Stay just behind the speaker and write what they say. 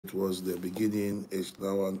It was the beginning, is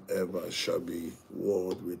now, and ever shall be,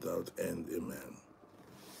 world without end. Amen.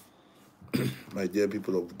 My dear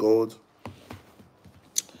people of God,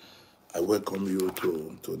 I welcome you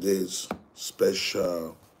to today's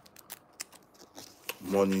special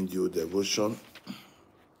morning dew devotion.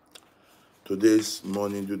 Today's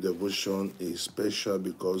morning dew devotion is special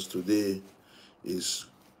because today is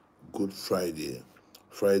Good Friday,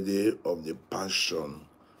 Friday of the Passion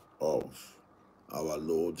of our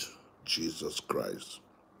Lord Jesus Christ.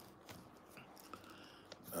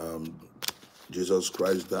 Jesus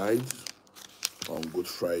Christ died on Good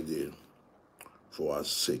Friday for our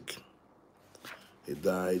sake. He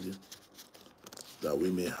died that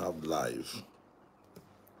we may have life.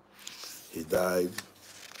 He died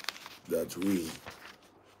that we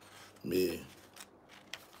may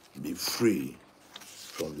be free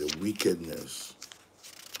from the wickedness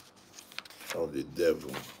of the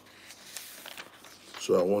devil.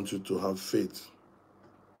 So I want you to have faith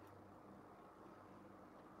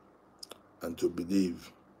and to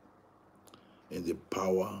believe in the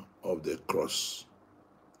power of the cross.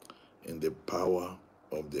 In the power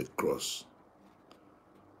of the cross.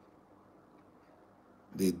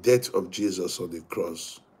 The death of Jesus on the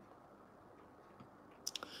cross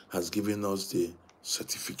has given us the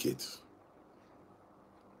certificate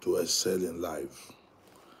to excel in life,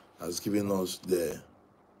 has given us the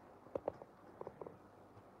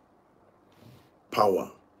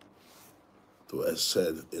power to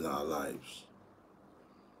excel in our lives.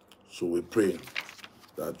 So we pray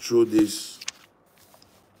that through this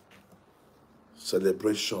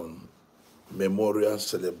celebration, memorial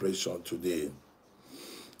celebration today,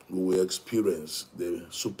 we will experience the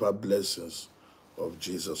super blessings of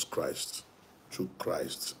Jesus Christ, through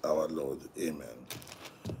Christ our Lord. Amen.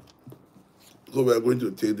 So we are going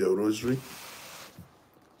to take the rosary,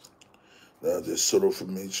 that's the sorrowful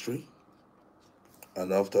mystery,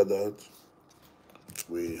 and after that,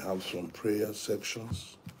 we have some prayer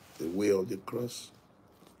sections, the way of the cross,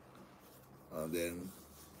 and then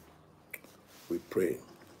we pray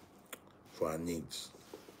for our needs.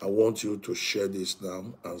 I want you to share this now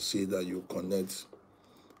and see that you connect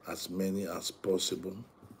as many as possible.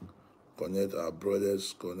 Connect our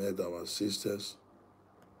brothers, connect our sisters,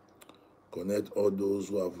 connect all those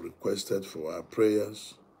who have requested for our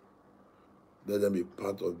prayers. Let them be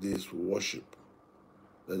part of this worship.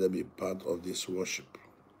 Let them be part of this worship.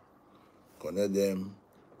 Connect them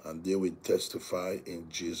and they will testify in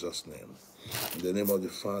Jesus' name. In the name of the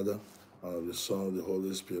Father, and of the Son, and of the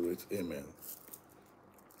Holy Spirit. Amen.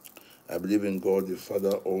 I believe in God, the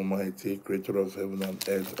Father Almighty, creator of heaven and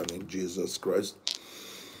earth, and in Jesus Christ,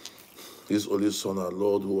 His only Son, our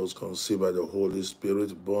Lord, who was conceived by the Holy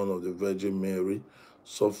Spirit, born of the Virgin Mary,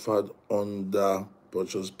 suffered under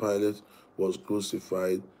Pontius Pilate, was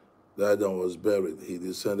crucified, died and was buried. He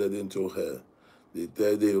descended into hell. The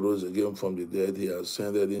third day he rose again from the dead. He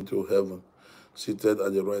ascended into heaven, seated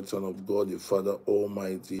at the right hand of God, the Father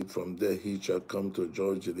Almighty. From there he shall come to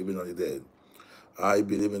judge the living and the dead. I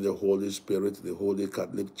believe in the Holy Spirit, the Holy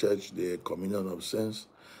Catholic Church, the communion of saints,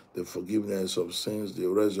 the forgiveness of sins, the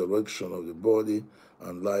resurrection of the body,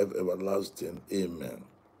 and life everlasting. Amen.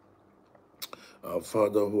 Our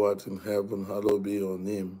Father who art in heaven, hallowed be your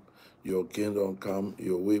name. Your kingdom come,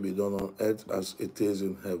 your will be done on earth as it is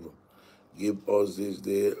in heaven. Give us this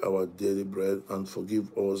day our daily bread, and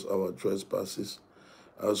forgive us our trespasses,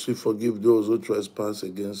 as we forgive those who trespass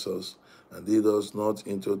against us. And lead us not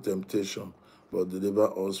into temptation, but deliver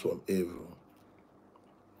us from evil.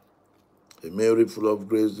 Hail Mary, full of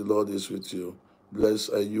grace, the Lord is with you.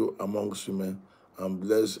 Blessed are you amongst women, and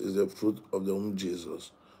blessed is the fruit of the womb,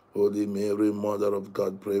 Jesus. Holy Mary, Mother of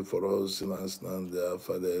God, pray for us sinners now and at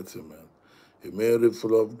our death. Amen. Hail Mary,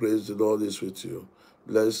 full of grace, the Lord is with you.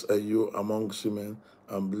 Blessed are you amongst women,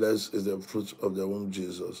 and blessed is the fruit of the womb,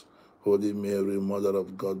 Jesus. Holy Mary, Mother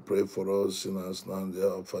of God, pray for us sinners now and at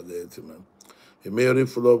our death. Amen. Hail Mary,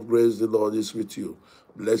 full of grace, the Lord is with you.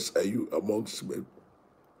 Blessed are you amongst men,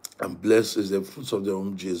 and blessed is the fruit of the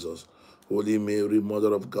womb, Jesus. Holy Mary,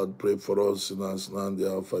 Mother of God, pray for us sinners now and at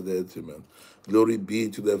our death. Amen. Glory be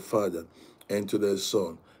to the Father, and to the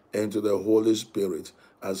Son, and to the Holy Spirit,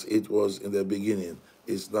 as it was in the beginning,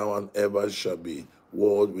 is now, and ever shall be,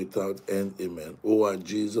 world without end. Amen. O our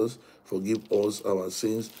Jesus, forgive us our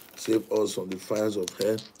sins, save us from the fires of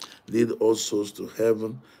hell, lead all souls to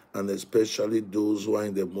heaven, and especially those who are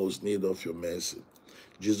in the most need of your mercy.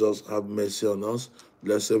 Jesus, have mercy on us.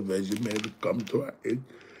 Blessed Virgin Mary, come to our aid.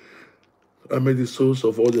 And may the souls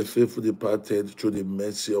of all the faithful departed through the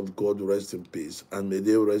mercy of God rest in peace, and may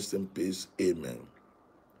they rest in peace. Amen.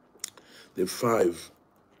 The 5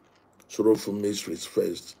 Sorrowful mysteries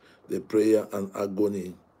first, the prayer and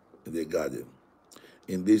agony in the garden.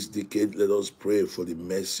 In this decade, let us pray for the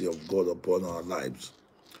mercy of God upon our lives.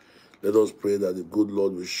 Let us pray that the good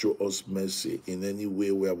Lord will show us mercy in any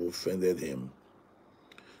way we have offended him.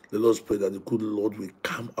 Let us pray that the good Lord will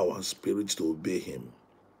calm our spirits to obey him.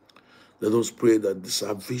 Let us pray that the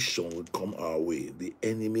salvation will come our way. The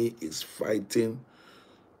enemy is fighting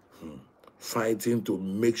to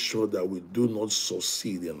make sure that we do not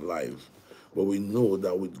succeed in life. But we know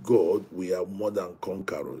that with God, we are more than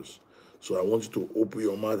conquerors. So I want you to open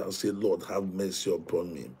your mouth and say, Lord, have mercy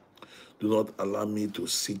upon me. Do not allow me to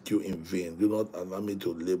seek you in vain. Do not allow me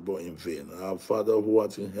to labor in vain. Our Father who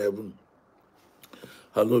art in heaven,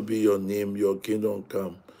 hallowed be your name, your kingdom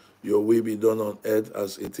come. Your will be done on earth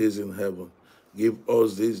as it is in heaven. Give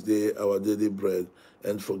us this day our daily bread,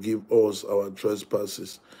 and forgive us our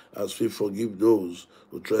trespasses, as we forgive those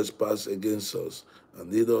who trespass against us.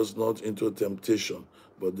 And lead us not into temptation,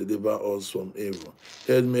 but deliver us from evil.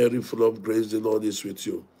 Hail Mary, full of grace, the Lord is with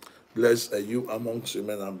you. Blessed are you amongst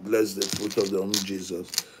women, and blessed the fruit of the womb, Jesus.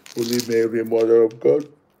 Holy Mary, Mother of God,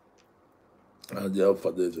 and the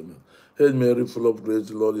Alpha, the Amen. Hail Mary, full of grace,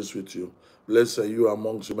 the Lord is with you. Blessed are you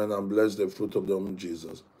amongst women, and blessed the fruit of the womb,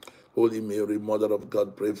 Jesus. Holy Mary, Mother of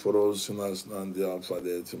God, pray for us sinners now and the hour of our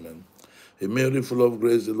death. Amen. Hail Mary, full of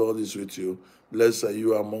grace, the Lord is with you. Blessed are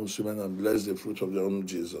you amongst women, and blessed the fruit of the womb,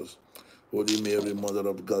 Jesus. Holy Mary, Mother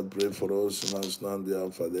of God, pray for us sinners now and the hour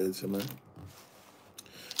of our death. Amen.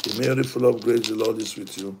 Hail Mary, full of grace, the Lord is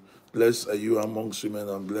with you. Blessed are you amongst women,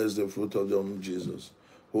 and blessed the fruit of the womb, Jesus.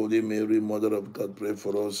 Holy Mary, Mother of God, pray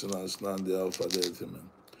for us sinners now and the hour of our death. Amen.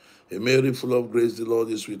 Hail Mary, full of grace, the Lord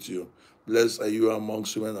is with you. Blessed are you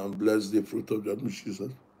amongst women, and blessed the fruit of the womb,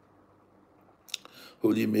 Jesus.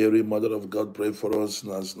 Holy Mary, Mother of God, pray for us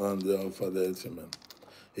sinners now and the hour of our death. Amen.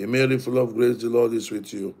 Hail Mary, full of grace, the Lord is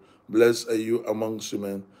with you. Blessed are you amongst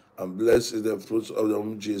women, and blessed is the fruit of the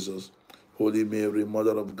womb, Jesus. Holy Mary,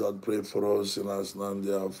 Mother of God, pray for us sinners now and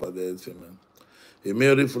the hour of our death. Amen. Hail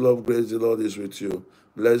Mary, full of grace, the Lord is with you.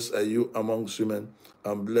 Blessed are you amongst women,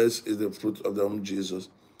 and blessed is the fruit of the womb, Jesus.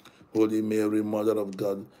 Holy Mary, Mother of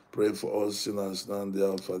God, pray for us sinners now and the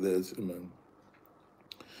hour of our death. Amen.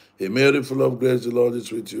 Hail Mary, full of grace, the Lord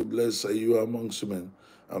is with you. Blessed are you amongst women,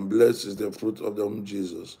 and blessed is the fruit of the womb,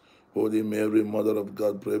 Jesus. Holy Mary, Mother of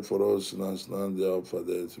God, pray for us sinners now and the hour of our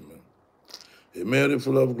death. Amen. Hail Mary,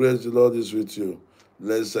 full of grace, the Lord is with you.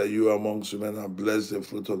 Blessed are you amongst women, and blessed the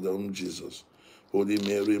fruit of the womb, Jesus. Holy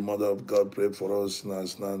Mary, Mother of God, pray for us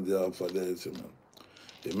sinners now and the hour of our death. Amen.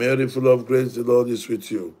 Hail Mary, full of grace, the Lord is with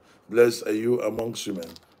you. Blessed are you amongst women,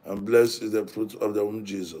 and blessed is the fruit of the womb,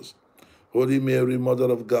 Jesus. Holy Mary, Mother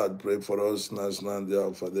of God, pray for us sinners now and the hour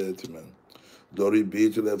of our death. Amen. Glory be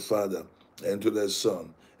to the Father, and to the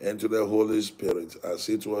Son, and to the Holy Spirit, as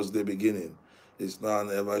it was the beginning, is now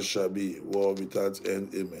and ever shall be, world without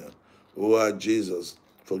end. Amen. O our Jesus,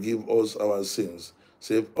 forgive us our sins,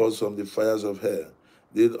 save us from the fires of hell,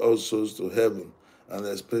 lead all souls to heaven, and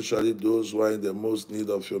especially those who are in the most need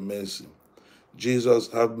of your mercy. Jesus,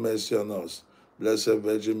 have mercy on us. Blessed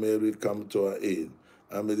Virgin Mary, come to our aid.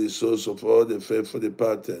 And may the souls of all the faithful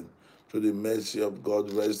departed, through the mercy of God,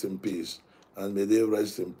 rest in peace. And may they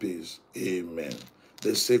rest in peace. Amen.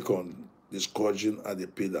 The second, the scourging at the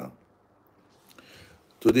pillar.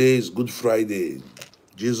 Today is Good Friday.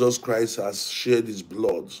 Jesus Christ has shed his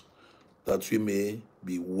blood that we may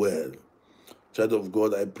be well. Child of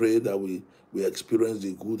God, I pray that we experience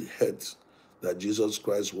the good health that Jesus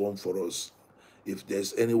Christ won for us. If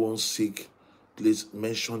there's anyone sick, please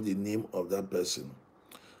mention the name of that person.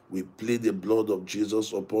 We plead the blood of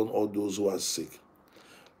Jesus upon all those who are sick.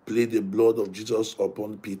 Plead the blood of Jesus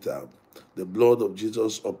upon Peter, the blood of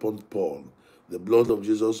Jesus upon Paul, the blood of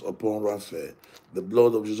Jesus upon Raphael, the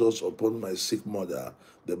blood of Jesus upon my sick mother,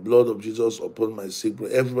 the blood of Jesus upon my sick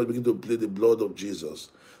brother. Everybody begin to plead the blood of Jesus,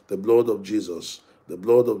 the blood of Jesus, the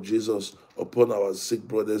blood of Jesus upon our sick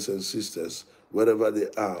brothers and sisters, wherever they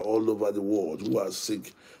are, all over the world, who are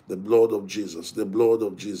sick. The blood of Jesus, the blood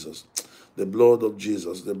of Jesus, the blood of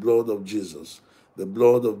Jesus, the blood of Jesus, the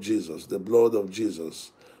blood of Jesus, the blood of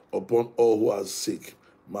Jesus upon all who are sick.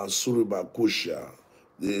 Masuri Bakusha,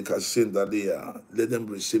 the Kasindalia, let them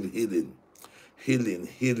receive healing. Healing,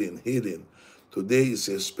 healing, healing. Today is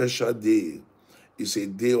a special day. It's a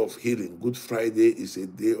day of healing. Good Friday is a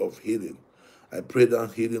day of healing. I pray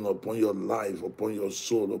that healing upon your life, upon your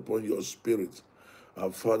soul, upon your spirit.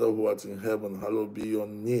 Our Father who art in heaven, hallowed be your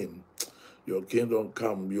name. Your kingdom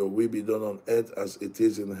come, your will be done on earth as it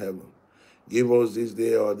is in heaven. Give us this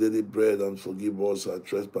day our daily bread, and forgive us our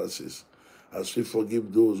trespasses, as we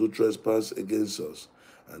forgive those who trespass against us.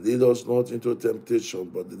 and lead us not into temptation,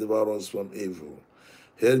 but deliver us from evil.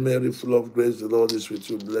 Hail Mary, full of grace, the Lord is with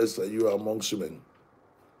you. Blessed are you amongst women,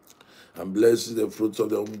 and blessed is the fruit of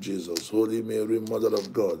the womb, Jesus. Holy Mary, Mother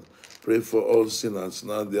of God, pray for all sinners,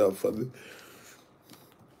 now and at the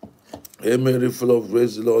Hail Mary, full of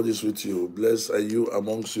grace, the Lord is with you. Blessed are you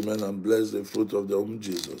amongst women, and blessed the fruit of the womb,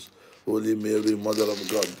 Jesus. Holy Mary, Mother of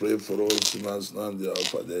God, pray for all sinners, now and at the hour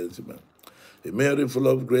of our death. Amen. Hail Mary, full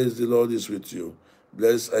of grace, the Lord is with you.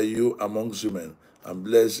 Blessed are you amongst women, and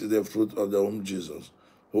blessed is the fruit of the womb, Jesus.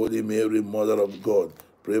 Holy Mary, Mother of God,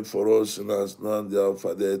 pray for us sinners, now and at the hour of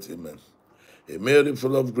our death. Amen. Hail Mary,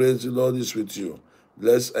 full of grace, the Lord is with you.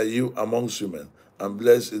 Blessed are you amongst women, and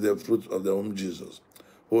blessed is the fruit of the womb, Jesus.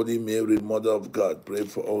 Holy Mary, Mother of God, pray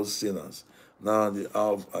for all sinners, now and at the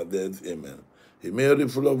hour of our death. Amen. Hail Mary,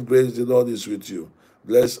 full of grace, the Lord is with you.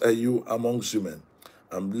 Blessed are you amongst women,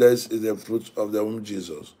 and blessed is the fruit of the womb,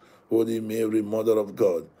 Jesus. Holy Mary, Mother of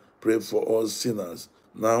God, pray for all sinners,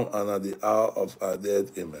 now and at the hour of our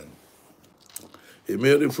death. Amen. Hail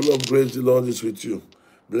Mary, full of grace, the Lord is with you.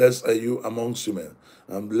 Blessed are you amongst women,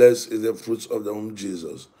 and blessed is the fruit of the womb,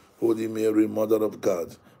 Jesus. Holy Mary, Mother of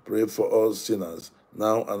God, pray for all sinners,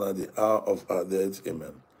 now and at the hour of our death.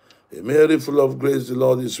 Amen. Hail Mary, full of grace, the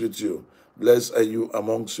Lord is with you. Blessed are you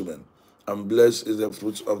amongst women, and blessed is the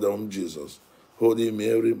fruit of the womb, Jesus. Holy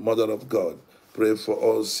Mary, Mother of God, pray for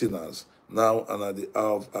all sinners, now and at the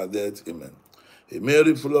hour of our death. Amen. Hail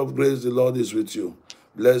Mary, full of grace, the Lord is with you.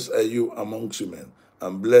 Blessed are you amongst women,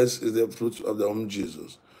 and blessed is the fruit of the womb,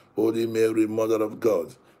 Jesus. Holy Mary, Mother of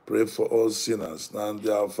God, pray for all sinners, now and at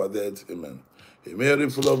the hour of our death. Amen. Hail Mary,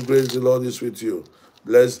 full of grace, the Lord is with you.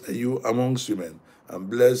 Blessed are you amongst women, and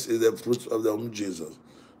blessed is the fruit of the womb, Jesus.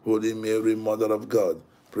 Holy Mary, Mother of God,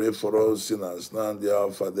 pray for all sinners, now and at the hour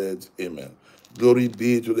of our death. Amen. Glory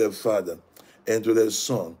be to the Father, and to the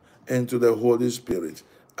Son, and to the Holy Spirit,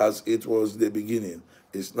 as it was in the beginning,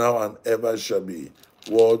 is now, and ever shall be,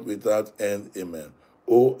 world without end. Amen.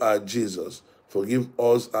 O our Jesus, forgive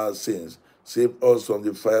us our sins, save us from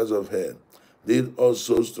the fires of hell, lead all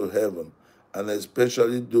souls to heaven, and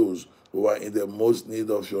especially those who are in the most need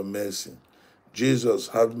of your mercy. Jesus,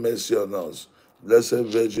 have mercy on us. Blessed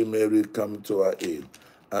Virgin Mary, come to our aid.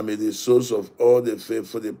 And may the souls of all the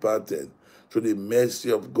faithful departed, through the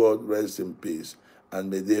mercy of God, rest in peace. And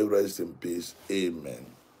may they rest in peace. Amen.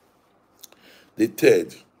 The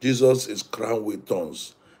third, Jesus is crowned with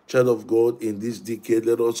thorns. Child of God, in this decade,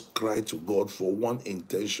 let us cry to God for one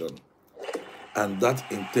intention. And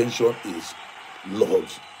that intention is, Lord,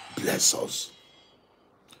 bless us.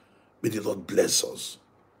 May the Lord bless us.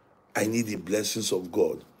 I need the blessings of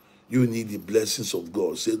God. You need the blessings of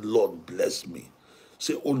God. Say, Lord, bless me.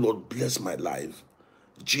 Say, oh Lord, bless my life.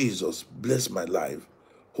 Jesus, bless my life.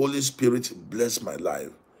 Holy Spirit, bless my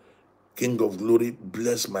life. King of glory,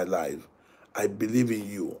 bless my life. I believe in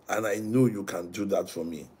you, and I know you can do that for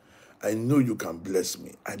me. I know you can bless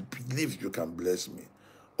me. I believe you can bless me.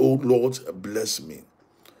 Oh Lord, bless me.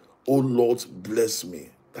 Oh Lord, bless me.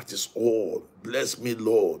 That is all. Bless me,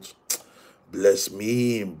 Lord. Bless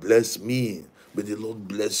me. Bless me. May the Lord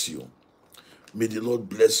bless you. May the Lord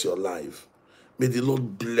bless your life. May the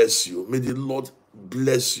Lord bless you. May the Lord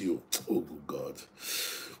bless you. Oh God.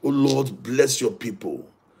 Oh Lord, bless your people.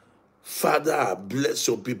 Father, bless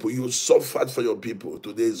your people. You suffered for your people.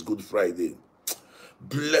 Today is Good Friday.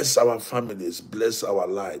 Bless our families. Bless our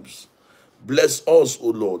lives. Bless us, O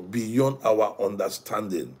Lord, beyond our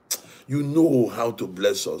understanding. You know how to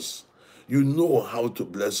bless us. You know how to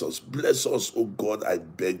bless us. Bless us, O God, I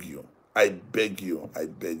beg you. I beg you. I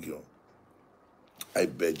beg you. I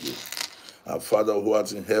beg you. Our Father who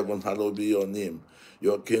art in heaven, hallowed be your name.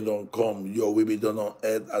 Your kingdom come, your will be done on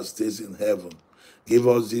earth as it is in heaven. Give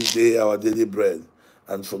us this day our daily bread,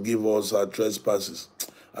 and forgive us our trespasses,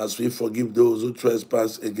 as we forgive those who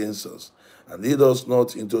trespass against us. And lead us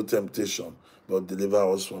not into temptation, but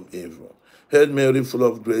deliver us from evil. Hail Mary, full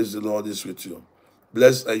of grace, the Lord is with you.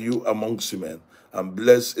 Blessed are you amongst women, and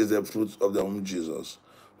blessed is the fruit of the womb, Jesus.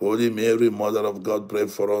 Holy Mary, Mother of God, pray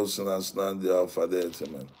for us sinners now and at the hour of our death.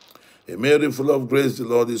 Amen. Hail Mary, full of grace, the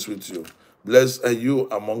Lord is with you. Blessed are you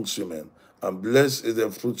amongst women, and blessed is the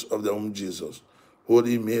fruit of the womb, Jesus.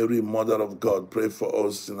 Holy Mary, Mother of God, pray for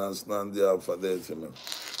us sinners now and at the hour of our death. Amen.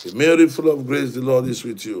 Hail Mary, full of grace, the Lord is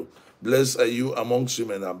with you. Blessed are you amongst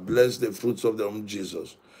women, and blessed the fruits of the womb,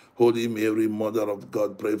 Jesus. Holy Mary, Mother of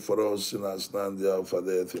God, pray for us sinners now and at the hour of our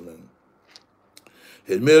death. Amen.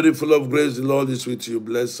 Hail Mary, full of grace, the Lord is with you.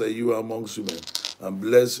 Blessed are you amongst women, and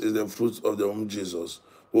blessed is the fruit of the womb, Jesus.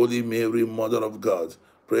 Holy Mary, Mother of God,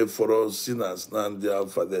 pray for us sinners now and at the hour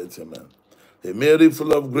of our death. Amen. Hail Mary,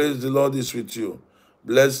 full of grace, the Lord is with you.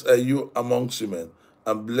 Blessed are you amongst women,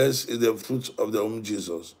 and blessed is the fruit of the womb,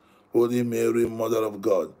 Jesus. Holy Mary, Mother of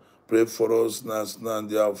God, pray for us now and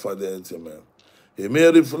the hour of our death. Amen. Hail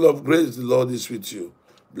Mary, full of grace, the Lord is with you.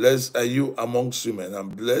 Blessed are you amongst women,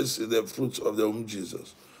 and blessed is the fruit of the womb,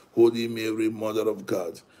 Jesus. Holy Mary, Mother of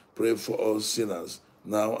God, pray for us sinners,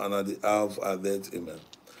 now and at the hour of our death. Amen.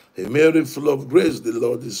 Hail Mary, full of grace, the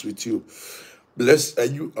Lord is with you. Blessed are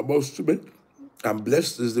you amongst women, and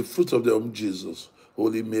blessed is the fruit of the womb, Jesus.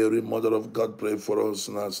 Holy Mary, Mother of God, pray for us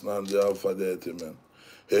sinners, now and the hour of our death. Amen.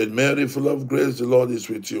 Hail Mary, full of grace, the Lord is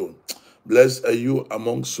with you. Blessed are you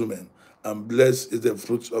amongst women, and blessed is the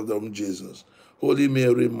fruit of the womb, Jesus. Holy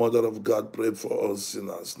Mary, Mother of God, pray for us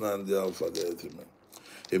sinners, now and the hour of our death. Amen.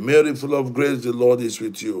 Hail Mary, full of grace, the Lord is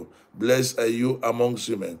with you. Blessed are you amongst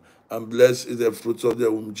women, and blessed is the fruit of the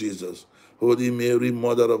womb, Jesus. Holy Mary,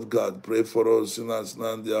 Mother of God, pray for us sinners,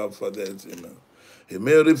 now and the hour of our death. Amen. Hail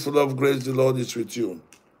Mary, full of grace, the Lord is with you.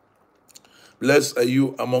 Blessed are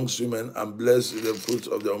you amongst women, and blessed is the fruit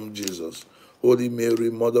of the womb, Jesus. Holy Mary,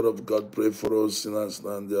 Mother of God, pray for us sinners,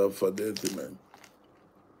 now and the hour of our death. Amen.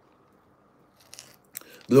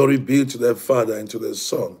 Glory be to the Father, and to the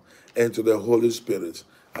Son, and to the Holy Spirit,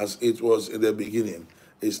 as it was in the beginning,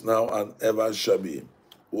 is now, and ever shall be,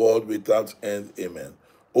 world without end. Amen.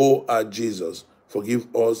 O our Jesus,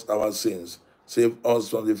 forgive us our sins, save us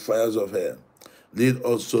from the fires of hell, lead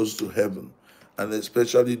us souls to heaven, and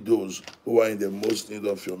especially those who are in the most need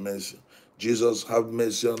of your mercy. Jesus, have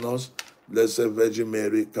mercy on us. Blessed Virgin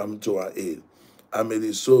Mary, come to our aid. And may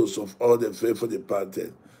the souls of all the faithful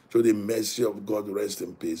departed, through the mercy of God, rest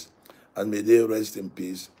in peace. And may they rest in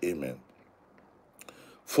peace. Amen.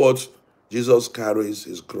 Fourth, Jesus carries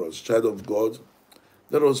his cross. Child of God,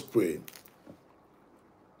 let us pray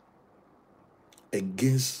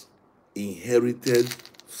against inherited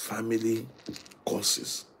family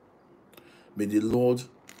curses. May the Lord,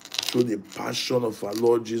 through the passion of our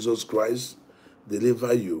Lord Jesus Christ,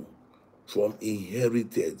 deliver you from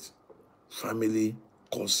inherited family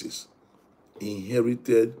curses.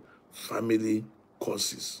 Inherited family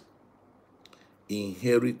curses.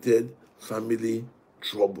 Inherited family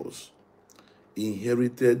troubles.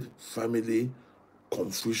 Inherited family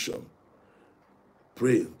confusion.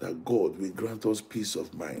 Pray that God will grant us peace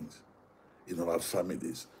of mind in our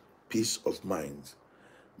families. Peace of mind.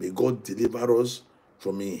 May God deliver us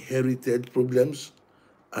from inherited problems,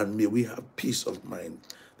 and may we have peace of mind.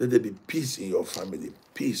 Let there be peace in your family.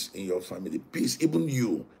 Peace in your family. Peace, even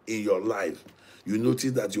you, in your life. You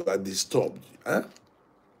notice that you are disturbed. Huh?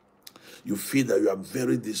 You feel that you are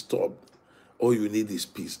very disturbed. All you need is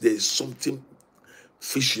peace. There is something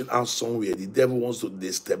fishing out somewhere. The devil wants to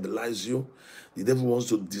destabilize you. The devil wants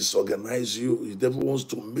to disorganize you. The devil wants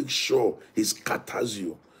to make sure he scatters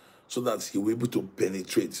you so that he will be able to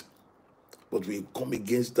penetrate. But we come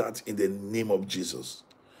against that in the name of Jesus.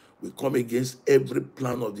 We come against every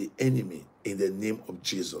plan of the enemy in the name of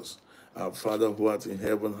Jesus. Our Father who art in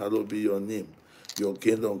heaven, hallowed be your name. Your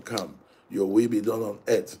kingdom come. Your will be done on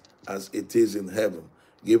earth as it is in heaven.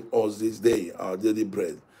 Give us this day our daily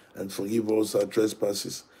bread, and forgive us our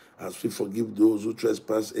trespasses, as we forgive those who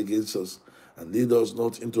trespass against us. And lead us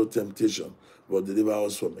not into temptation, but deliver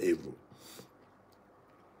us from evil.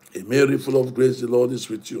 Hail Mary, full of grace, the Lord is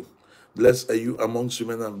with you. Blessed are you amongst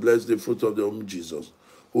women, and blessed the fruit of the womb, Jesus.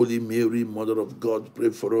 Holy Mary, Mother of God, pray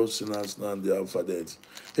for us sinners now and the hour of our death.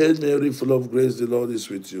 Hail Mary, full of grace, the Lord is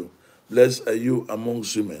with you. Blessed are you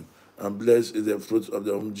amongst women, and blessed is the fruit of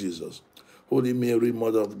the womb, Jesus. Holy Mary,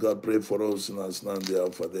 Mother of God, pray for us sinners now and the hour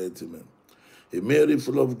of our death. Amen. Hail Mary,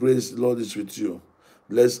 full of grace, the Lord is with you.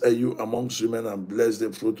 Blessed are you amongst women, and blessed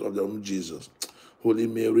the fruit of the womb, Jesus. Holy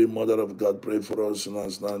Mary, Mother of God, pray for us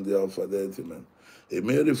sinners now and the hour of our death. Amen. Hail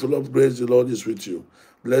Mary, full of grace, the Lord is with you.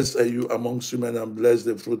 Blessed are you amongst women, and blessed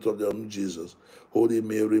the fruit of the womb, Jesus. Holy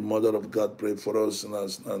Mary, Mother of God, pray for us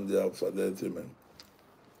sinners now and the hour of our death. Amen.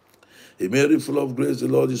 Hail Mary, full of grace,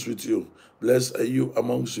 the Lord is with you. Blessed are you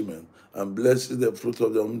amongst women, and blessed is the fruit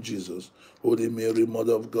of the womb, Jesus. Holy Mary, Mother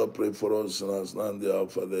of God, pray for us sinners now and the hour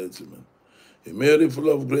of our death. Amen. Hail Mary, full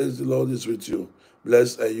of grace, the Lord is with you.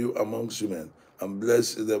 Blessed are you amongst women, and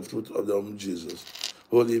blessed is the fruit of the womb, Jesus.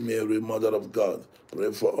 Holy Mary, Mother of God,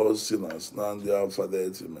 pray for us sinners now and the hour of our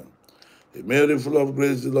death. Amen. Hail Mary, full of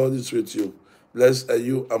grace, the Lord is with you. Blessed are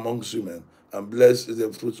you amongst women, and blessed is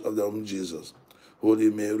the fruit of the womb, Jesus.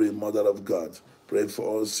 Holy Mary, Mother of God, pray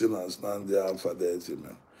for us sinners now and the hour of our death.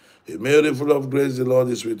 Amen. Hail Mary, full of grace, the Lord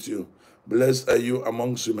is with you. Blessed are you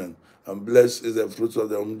amongst women, and blessed is the fruit of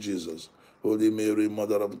the womb, Jesus. Holy Mary,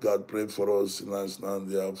 Mother of God, pray for us sinners now and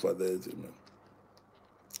the hour of our death. Amen.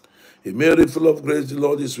 Hail Mary, full of grace, the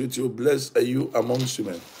Lord is with you. Blessed are you amongst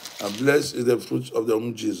women, and blessed is the fruit of the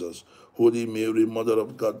womb, Jesus. Holy Mary, Mother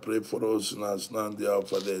of God, pray for us sinners now and the hour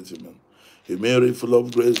of our death. Amen. Hail Mary, full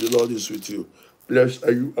of grace, the Lord is with you. Blessed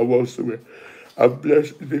are you amongst women, and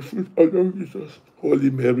blessed is the fruit of your womb, Jesus.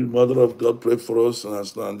 Holy Mary, Mother of God, pray for us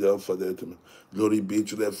sinners now and the hour of our death. Amen. Glory be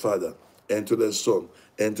to the Father, and to the Son,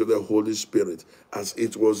 and to the Holy Spirit, as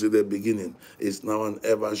it was in the beginning, is now and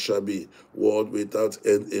ever shall be, world without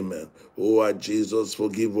end. Amen. O our Jesus,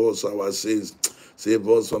 forgive us our sins, save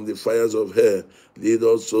us from the fires of hell, lead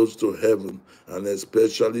us souls to heaven, and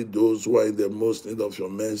especially those who are in the most need of your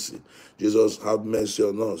mercy. Jesus, have mercy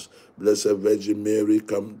on us. Blessed Virgin Mary,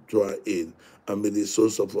 come to our aid, and may the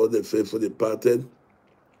souls of all the faithful departed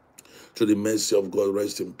to the mercy of God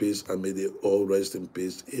rest in peace, and may they all rest in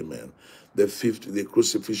peace. Amen. The fifth, the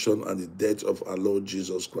crucifixion and the death of our Lord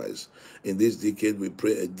Jesus Christ. In this decade, we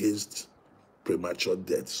pray against premature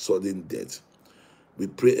death, sudden death. We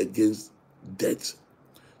pray against death.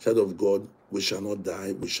 Child of God, we shall not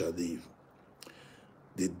die, we shall live.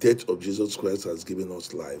 The death of Jesus Christ has given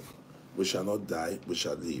us life. We shall not die, we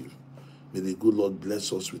shall live. May the good Lord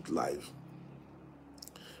bless us with life.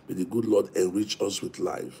 May the good Lord enrich us with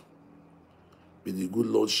life. May the good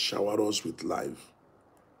Lord shower us with life.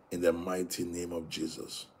 In the mighty name of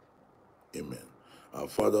Jesus. Amen. Our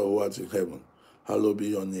Father who art in heaven, hallowed be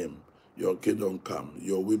your name. Your kingdom come,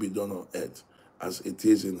 your will be done on earth as it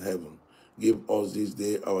is in heaven. Give us this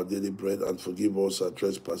day our daily bread, and forgive us our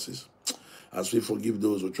trespasses, as we forgive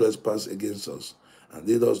those who trespass against us. And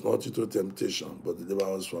lead us not into temptation, but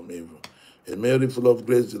deliver us from evil. Hail Mary, full of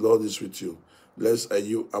grace, the Lord is with you. Blessed are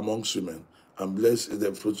you amongst women, and blessed is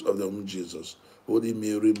the fruit of the womb, Jesus. Holy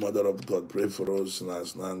Mary, Mother of God, pray for us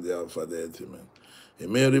sinners now and the hour of our death. Amen. Hail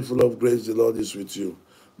Mary, full of grace, the Lord is with you.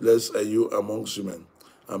 Blessed are you amongst women,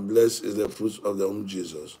 and blessed is the fruit of the womb,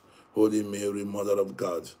 Jesus. Holy Mary, Mother of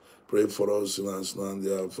God, pray for us sinners now and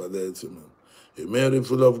the hour of our death. Amen. Hail Mary,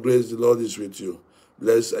 full of grace, the Lord is with you.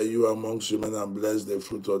 Blessed are you amongst women, and blessed the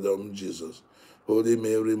fruit of the womb, Jesus. Holy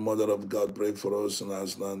Mary, Mother of God, pray for us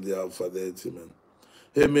sinners now and the hour of our death. Amen.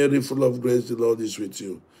 Hail Mary, full of grace, the Lord is with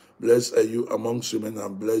you. Blessed are you amongst women,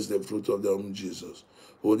 and blessed the fruit of the womb, Jesus.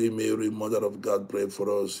 Holy Mary, Mother of God, pray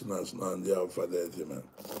for us sinners now and the hour of our death. Amen.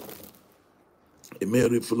 Hail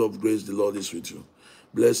Mary, full of grace, the Lord is with you.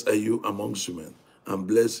 Blessed are you amongst women, and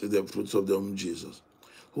blessed is the fruit of the womb, Jesus.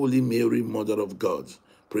 Holy Mary, Mother of God,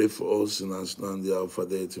 pray for us sinners now and the hour of our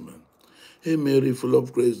death. Amen. Hail Mary, full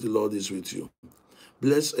of grace, the Lord is with you.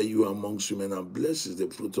 Blessed are you amongst women, and blessed is the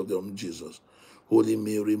fruit of the womb, Jesus. Holy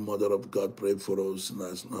Mary, Mother of God, pray for us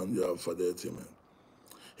sinners now and the hour of our death. Amen.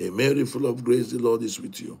 Hail Mary, full of grace, the Lord is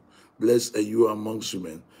with you. Blessed are you amongst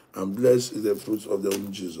women, and blessed is the fruit of the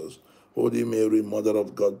womb, Jesus. Holy Mary, Mother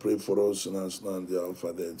of God, pray for us sinners now and the hour of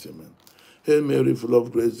our death. Amen. Hail Mary, full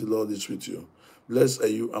of grace, the Lord is with you. Blessed are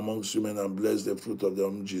you amongst women, and blessed the fruit of the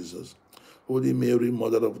womb, Jesus. Holy Mary,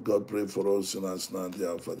 Mother of God, pray for us sinners now and the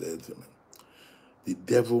hour of our death. Amen. The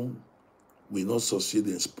devil will not succeed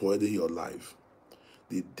in spoiling your life.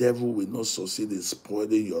 The devil will not succeed in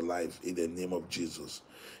spoiling your life in the name of Jesus.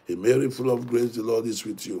 Hail Mary, full of grace, the Lord is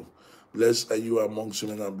with you. Blessed are you amongst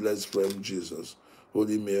women, and blessed from Jesus.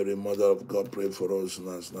 Holy Mary, Mother of God, pray for us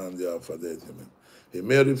sinners now and the hour of our death. Amen. Hail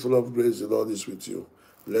Mary, full of grace, the Lord is with you.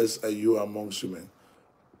 Blessed are you amongst women,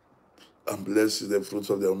 and blessed is the fruit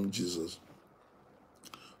of the womb, Jesus.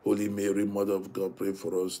 Holy Mary, Mother of God, pray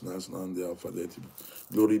for us now and the hour of our death.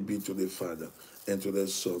 Glory be to the Father, and to the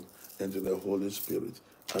Son, and to the Holy Spirit,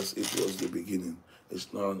 as it was the beginning, is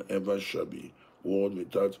now, and ever shall be, world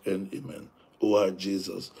without end. Amen. O our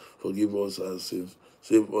Jesus, forgive us our sins,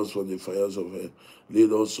 save us from the fires of hell,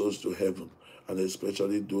 lead all souls to heaven, and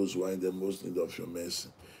especially those who are in the most need of your mercy.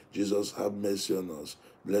 Jesus, have mercy on us.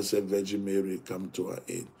 Blessed Virgin Mary, come to our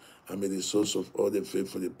aid, and may the souls of all the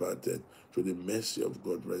faithful departed to the mercy of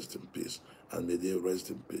God rest in peace, and may they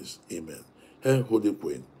rest in peace. Amen. Hail, Holy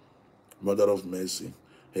Queen, Mother of mercy,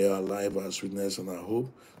 hail our life, our sweetness, and our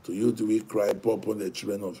hope. To you do we cry, poor upon the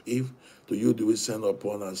children of Eve. To you do we send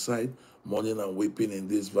upon our side, mourning and weeping in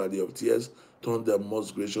this valley of tears. Turn the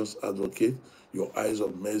most gracious advocate your eyes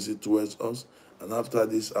of mercy towards us, and after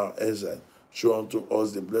this our exile, show unto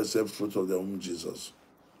us the blessed fruit of the womb, Jesus.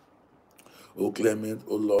 O clement,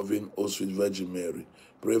 O loving, O sweet Virgin Mary,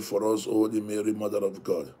 pray for us, O Holy Mary, Mother of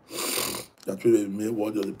God, that we may be made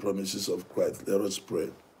worthy of the promises of Christ. Let us pray.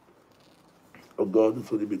 O God, who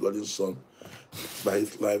through the begotten Son, by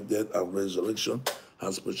his life, death, and resurrection,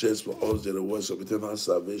 has purchased for us the rewards of eternal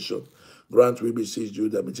salvation, grant, we beseech you,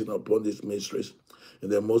 that meeting upon these mysteries, in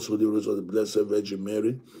the most holy rose of the Blessed Virgin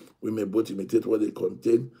Mary, we may both imitate what they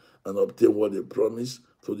contain and obtain what they promise,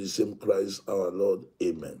 through the same Christ our Lord.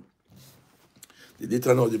 Amen. The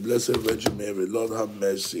litany of the Blessed Virgin Mary, Lord have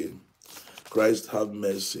mercy. Christ, have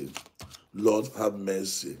mercy. Lord, have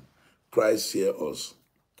mercy. Christ, hear us.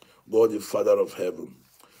 God, the Father of heaven.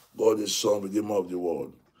 God, the Son, Redeemer of the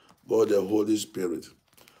world. God, the Holy Spirit.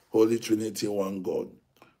 Holy Trinity, one God.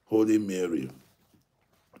 Holy Mary.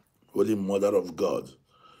 Holy Mother of God.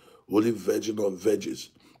 Holy Virgin of Virgins.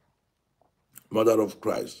 Mother of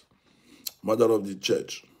Christ. Mother of the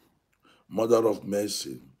Church. Mother of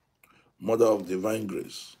mercy. Mother of divine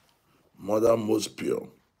grace. Mother most pure.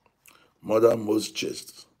 Mother most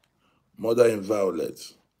chaste. Mother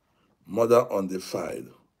inviolate. Mother undefiled.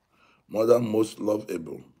 Mother most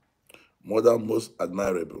lovable. Mother most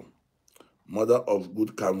admirable. Mother of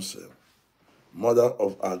good counsel. Mother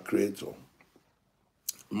of our Creator.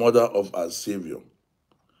 Mother of our Savior.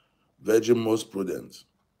 Virgin most prudent.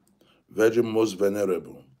 Virgin most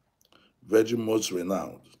venerable. Virgin most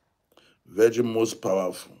renowned. Virgin most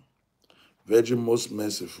powerful. Virgin most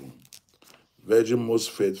merciful. Virgin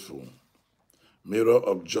most faithful. Mirror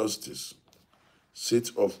of justice.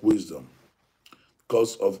 Seat of wisdom.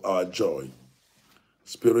 Cause of our joy.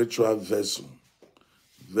 Spiritual vessel.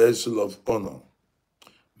 Vessel of honor.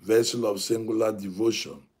 Vessel of singular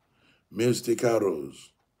devotion. Mystical rose.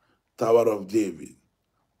 Tower of David.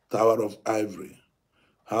 Tower of ivory.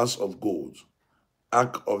 House of gold.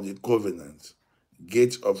 Ark of the covenant.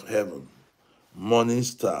 Gate of heaven. Morning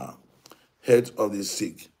star. Head of the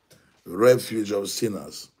sick. Refuge of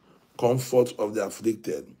sinners. Comfort of the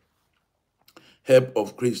afflicted. Help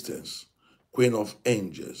of Christians. Queen of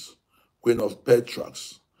angels. Queen of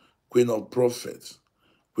patriarchs. Queen of prophets.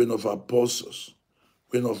 Queen of apostles.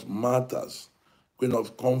 Queen of martyrs. Queen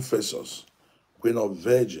of confessors. Queen of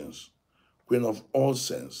virgins. Queen of all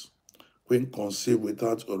saints. Queen conceived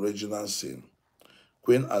without original sin.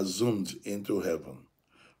 Queen assumed into heaven.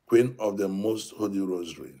 Queen of the most holy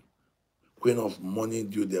rosary. Queen of morning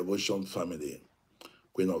dew devotion family.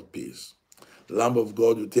 Queen of peace. Lamb of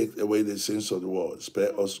God, you take away the sins of the world.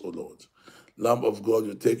 Spare us, O Lord. Lamb of God,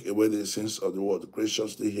 you take away the sins of the world.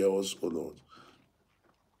 Graciously hear us, O Lord.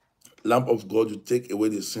 Lamb of God, you take away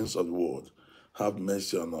the sins of the world. Have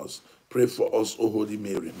mercy on us. Pray for us, O Holy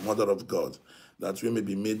Mary, Mother of God, that we may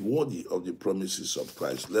be made worthy of the promises of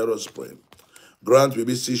Christ. Let us pray. Grant, we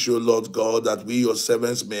beseech you, Lord God, that we, your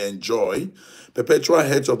servants, may enjoy perpetual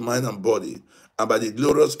health of mind and body, and by the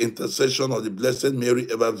glorious intercession of the Blessed Mary,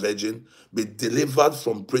 ever Virgin, be delivered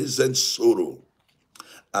from present sorrow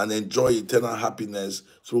and enjoy eternal happiness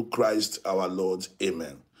through Christ our Lord.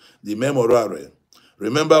 Amen. The Memorare.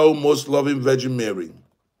 Remember, O most loving Virgin Mary,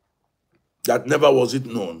 that never was it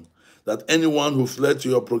known that anyone who fled to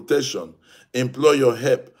your protection, implored your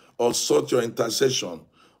help, or sought your intercession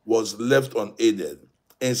was left unaided.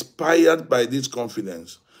 Inspired by this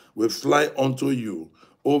confidence, we fly unto you,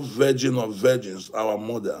 O Virgin of Virgins, our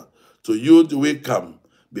Mother. To you do we come,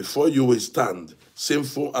 before you we stand,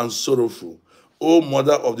 sinful and sorrowful. O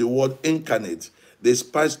Mother of the Word incarnate,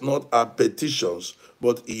 despise not our petitions,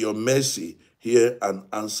 but in your mercy hear and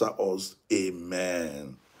answer us.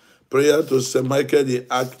 Amen. Prayer to St. Michael the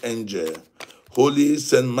Archangel. Holy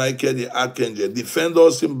St. Michael the Archangel, defend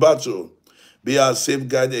us in battle. Be our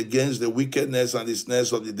safeguard against the wickedness and the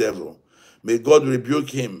snares of the devil. May God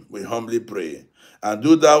rebuke him, we humbly pray. And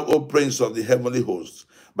do thou, O Prince of the heavenly hosts,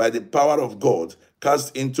 by the power of God,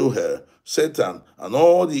 cast into hell Satan and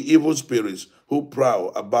all the evil spirits who prowl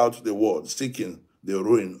about the world, seeking the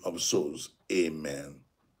ruin of souls. Amen.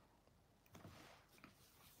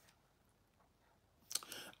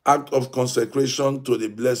 Act of consecration to the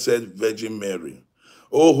Blessed Virgin Mary.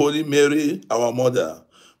 O Holy Mary, our Mother,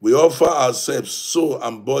 we offer ourselves, soul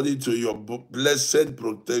and body to your blessed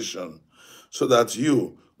protection, so that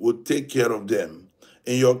you would take care of them.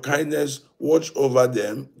 In your kindness, watch over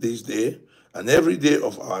them this day and every day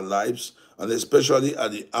of our lives, and especially at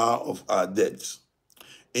the hour of our death.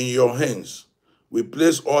 In your hands, we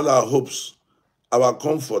place all our hopes, our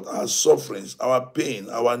comfort, our sufferings, our pain,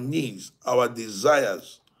 our needs, our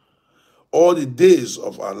desires, all the days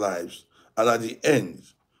of our lives, and at the end,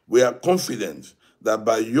 we are confident that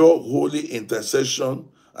by your holy intercession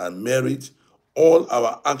and merit, all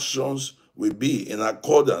our actions will be in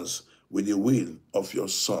accordance with the will of your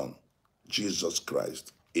Son, Jesus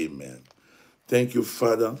Christ. Amen. Thank you,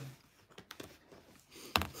 Father.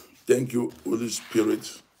 Thank you, Holy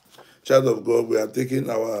Spirit. Child of God, we are taking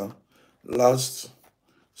our last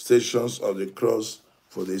stations of the cross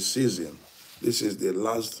for the season. This is the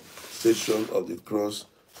last station of the cross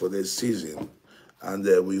for the season, and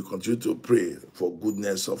we continue to pray for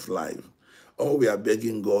goodness of life. All we are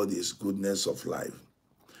begging God is goodness of life.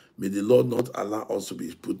 May the Lord not allow us to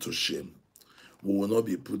be put to shame. We will not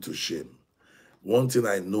be put to shame. One thing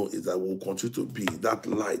I know is that we will continue to be that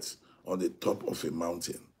light on the top of a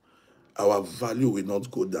mountain. Our value will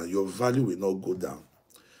not go down. Your value will not go down.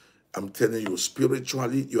 I'm telling you,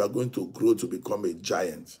 spiritually, you are going to grow to become a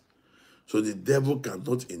giant. So the devil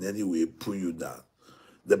cannot in any way pull you down.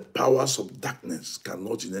 The powers of darkness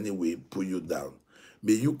cannot in any way pull you down.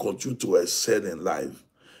 May you continue to excel in life.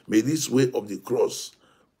 May this way of the cross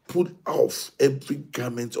put off every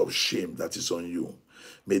garment of shame that is on you.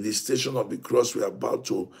 May the station of the cross we are about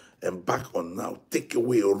to embark on now take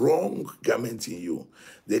away a wrong garment in you.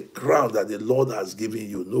 The crown that the Lord has given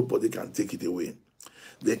you, nobody can take it away.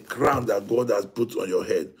 The crown that God has put on your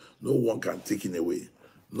head, no one can take it away.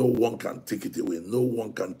 No one can take it away. No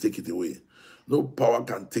one can take it away. No power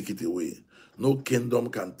can take it away. No kingdom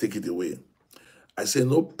can take it away. I say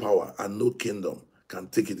no power and no kingdom can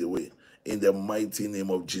take it away. In the mighty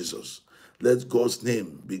name of Jesus. Let God's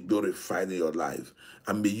name be glorified in your life.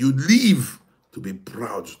 And may you live to be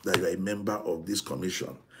proud that you are a member of this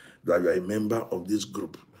commission, that you are a member of this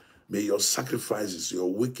group. May your sacrifices, your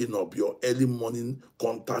waking up, your early morning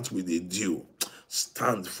contact with the dew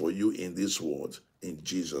stand for you in this world. In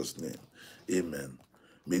Jesus' name, amen.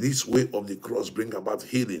 May this way of the cross bring about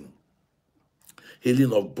healing.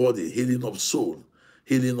 Healing of body, healing of soul,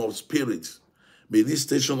 healing of spirit. May this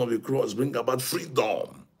station of the cross bring about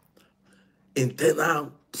freedom.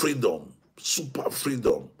 Internal freedom, super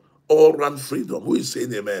freedom, all-round freedom. Who is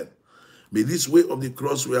saying amen? May this way of the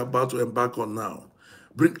cross we are about to embark on now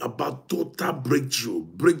bring about total breakthrough.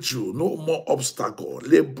 Breakthrough, no more obstacle.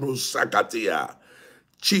 Lebro sakatia.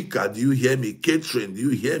 Chika, do you hear me? Catherine, do you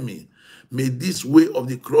hear me? May this way of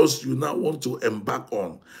the cross you now want to embark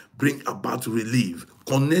on bring about relief.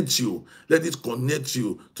 Connect you. Let it connect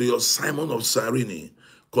you to your Simon of Cyrene.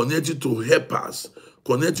 Connect you to helpers.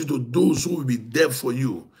 Connect you to those who will be there for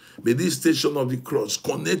you. May this station of the cross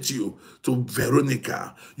connect you to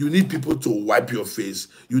Veronica. You need people to wipe your face.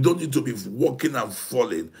 You don't need to be walking and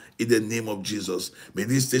falling in the name of Jesus. May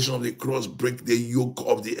this station of the cross break the yoke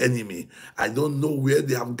of the enemy. I don't know where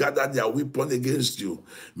they have gathered their weapon against you.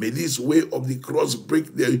 May this way of the cross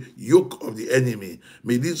break the yoke of the enemy.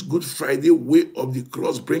 May this Good Friday way of the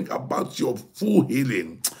cross bring about your full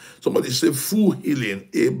healing. Somebody say full healing.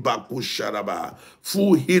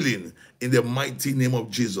 Full healing in the mighty name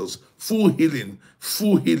of Jesus. Full healing,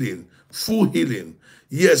 full healing, full healing.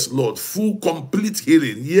 Yes, Lord, full, complete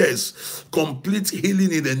healing. Yes, complete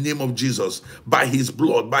healing in the name of Jesus. By his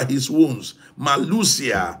blood, by his wounds.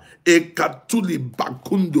 Malusia, ekatuli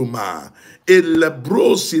bakunduma,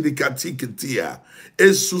 elebro sirikatikitia,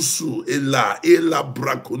 esusu, ela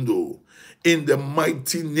brakundo. In the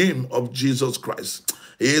mighty name of Jesus Christ.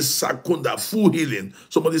 Sakunda, full healing.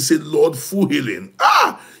 Somebody say, Lord, full healing.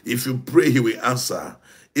 If you pray, he will answer.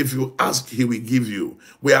 If you ask, he will give you.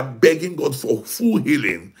 We are begging God for full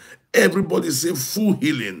healing. Everybody say full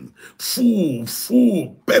healing.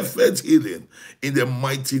 Full, perfect healing. In the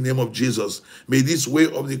mighty name of Jesus. May this way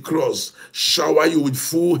of the cross shower you with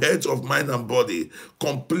full health of mind and body.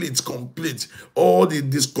 Complete. All the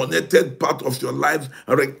disconnected part of your life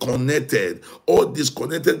reconnected. All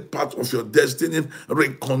disconnected part of your destiny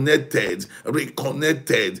reconnected.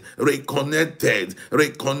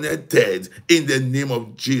 In the name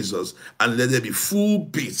of Jesus. And let there be full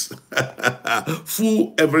peace.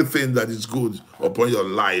 Full everything that is good upon your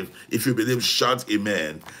life. If you believe, shout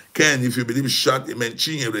amen. Ken, if you believe, shout amen.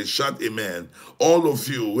 Chinyere, shout amen. All of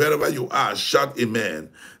you, wherever you are, shout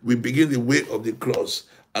amen. We begin the way of the cross.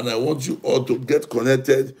 And I want you all to get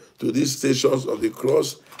connected to these stations of the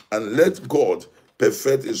cross and let God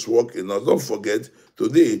perfect his work in us. Don't forget,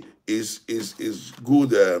 today is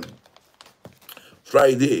Good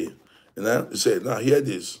Friday. You know, you say, now hear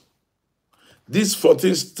this. These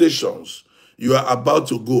 14 stations you are about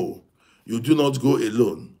to go, you do not go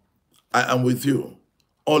alone. I am with you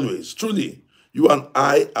always. Truly, you and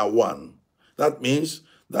I are one. That means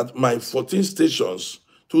that my 14 stations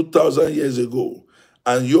 2,000 years ago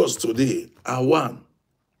and yours today are one.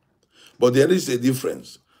 But there is a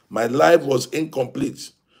difference. My life was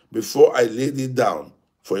incomplete before I laid it down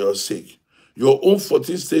for your sake. Your own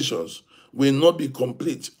 14 stations will not be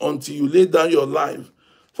complete until you lay down your life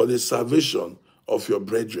for the salvation of your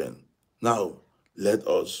brethren. Now, let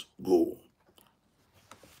us go.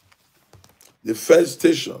 The first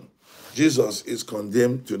station, Jesus is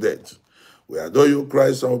condemned to death. We adore you,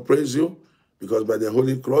 Christ, and we praise you, because by the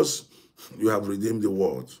Holy Cross, you have redeemed the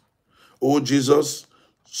world. O Jesus,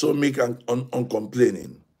 so meek and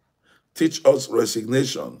uncomplaining, teach us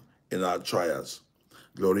resignation in our trials.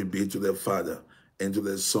 Glory be to the Father, and to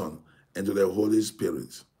the Son, and to the Holy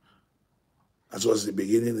Spirit. As was the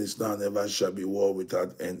beginning, is now, and ever shall be, world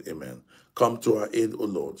without end. Amen. Come to our aid, O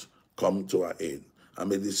Lord. Come to our aid. and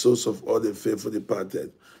may the souls of all the faithful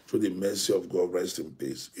departed through the mercy of God rest in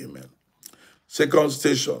peace. Amen. Second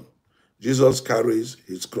station, Jesus carries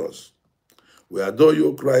his cross. We adore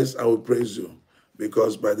you, Christ, and we praise you,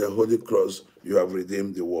 because by the holy cross you have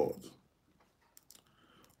redeemed the world.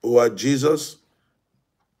 O our Jesus,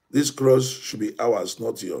 this cross should be ours,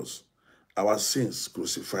 not yours. Our sins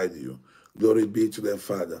crucified you. Glory be to the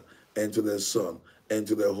Father, and to the Son, and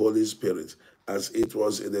to the Holy Spirit, as it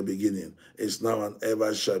was in the beginning, is now, and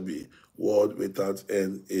ever shall be, world without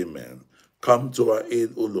end. Amen. Come to our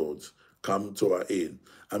aid, O Lord. Come to our aid.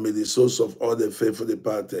 And may the souls of all the faithful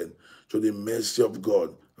departed, through the mercy of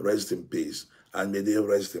God, rest in peace. And may they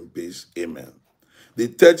rest in peace. Amen. The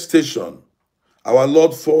third station, our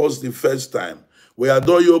Lord falls the first time. We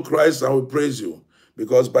adore you, Christ, and we praise you,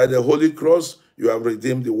 because by the holy cross you have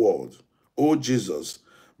redeemed the world. O Jesus,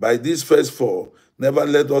 by this first fall, never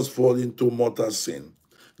let us fall into mortal sin.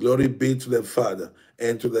 Glory be to the Father,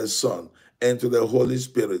 and to the Son, and to the Holy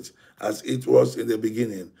Spirit, as it was in the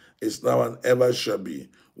beginning, is now, and ever shall be,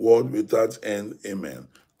 world without end. Amen.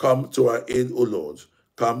 Come to our aid, O Lord.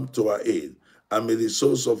 Come to our aid. And may the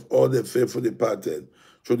souls of all the faithful departed,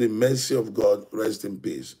 through the mercy of God, rest in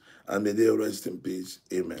peace. And may they rest in peace.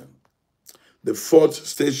 Amen. The fourth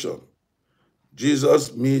station,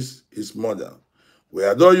 Jesus meets his mother. We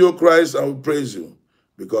adore you, Christ, and we praise you,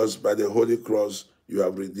 because by the holy cross you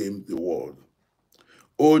have redeemed the world.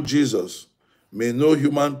 O Jesus, may no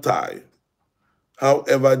human tie,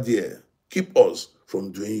 however dear, keep us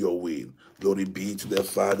from doing your will. Glory be to the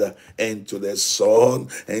Father, and to the Son,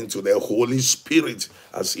 and to the Holy Spirit,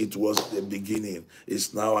 as it was in the beginning,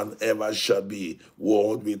 is now, and ever shall be,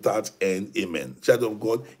 world without end. Amen. Child of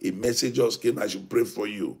God, a message just came. I should pray for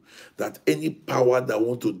you, that any power that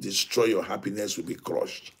want to destroy your happiness will be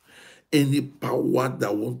crushed. Any power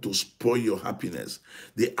that want to spoil your happiness,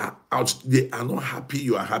 they are out. They are not happy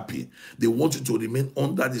you are happy. They want you to remain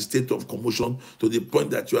under the state of commotion, to the point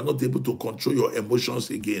that you are not able to control your emotions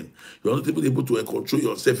again. You are not able to control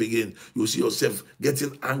yourself again. You see yourself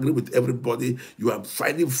getting angry with everybody. You are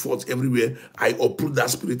finding faults everywhere. I uproot that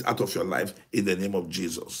spirit out of your life in the name of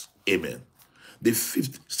Jesus. Amen. The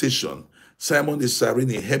fifth station, Simon the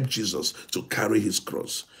Cyrene helped Jesus to carry his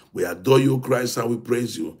cross. We adore you, Christ, and we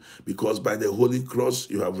praise you, because by the holy cross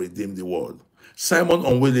you have redeemed the world. Simon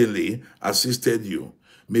unwillingly assisted you.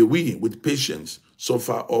 May we, with patience,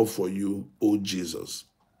 suffer all for you, O Jesus.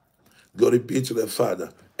 Glory be to the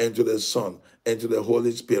Father, and to the Son, and to the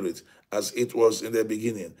Holy Spirit, as it was in the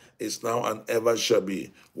beginning, is now, and ever shall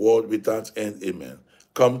be, world without end. Amen.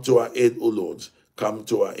 Come to our aid, O Lord. Come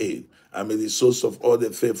to our aid. And may the souls of all the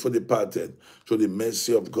faithful departed, through the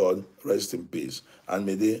mercy of God, rest in peace. And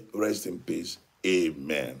may they rest in peace.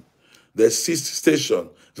 Amen. The sixth station,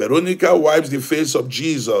 Veronica wipes the face of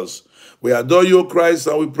Jesus. We adore you, Christ,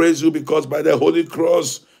 and we praise you, because by the holy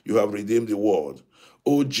cross you have redeemed the world.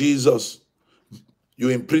 O Jesus, you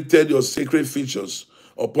imprinted your sacred features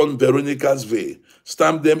upon Veronica's veil.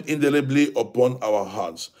 Stamp them indelibly upon our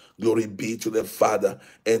hearts. Glory be to the Father,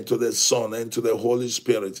 and to the Son, and to the Holy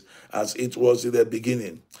Spirit, as it was in the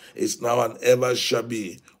beginning, is now, and ever shall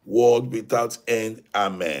be, world without end.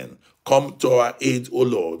 Amen. Come to our aid, O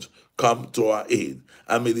Lord. Come to our aid.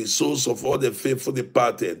 And may the souls of all the faithful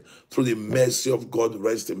departed, through the mercy of God,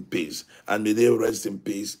 rest in peace. And may they rest in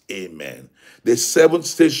peace. Amen. The seventh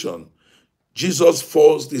station, Jesus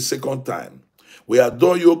falls the second time. We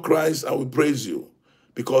adore you, Christ, and we praise you,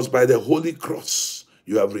 because by the holy cross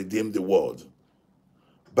you have redeemed the world.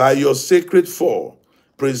 By your sacred fall,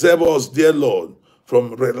 preserve us, dear Lord,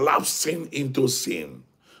 from relapsing into sin.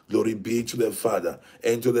 Glory be to the Father,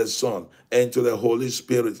 and to the Son, and to the Holy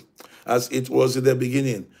Spirit, as it was in the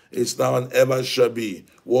beginning, is now, and ever shall be,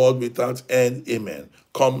 world without end. Amen.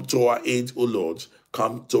 Come to our aid, O Lord.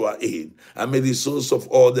 Come to our aid. And may the souls of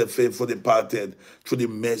all the faithful departed, through the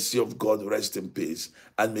mercy of God, rest in peace.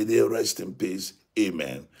 And may they rest in peace.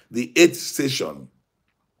 Amen. The eighth station,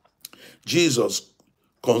 Jesus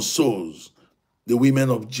consoles the women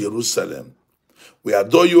of Jerusalem. We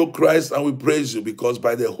adore you, Christ, and we praise you, because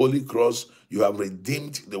by the holy cross you have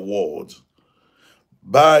redeemed the world.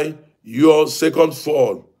 By your second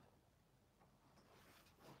fall,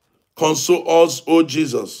 console us, O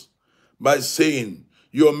Jesus, by saying,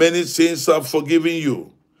 your many sins are forgiven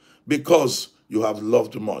you, because you have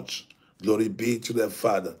loved much. Glory be to the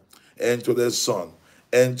Father, and to the Son,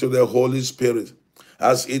 and to the Holy Spirit,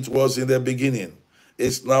 as it was in the beginning,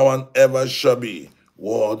 is now, and ever shall be,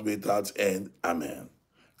 world without end. Amen.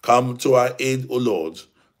 Come to our aid, O Lord.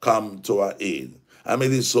 Come to our aid. And may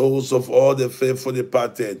the souls of all the faithful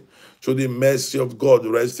departed, through the mercy of God,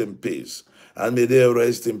 rest in peace. and may they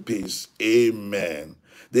rest in peace. Amen.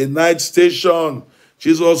 The night station,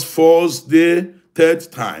 Jesus falls the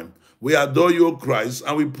third time. We adore you, O Christ,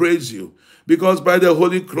 and we praise you, because by the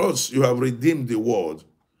Holy Cross you have redeemed the world.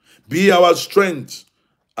 Be our strength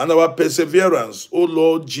and our perseverance, O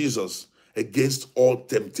Lord Jesus, against all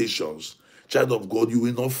temptations. Child of God, you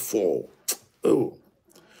will not fall. Oh,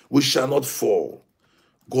 we shall not fall.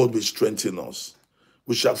 God will strengthen us.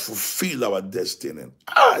 We shall fulfill our destiny.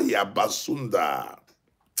 Basunda.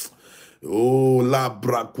 Oh, la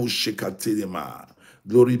brakushikatirima.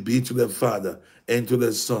 Glory be to the Father, and to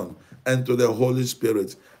the Son, and to the Holy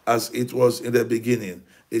Spirit, as it was in the beginning,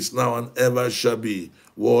 is now, and ever shall be,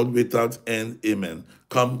 world without end. Amen.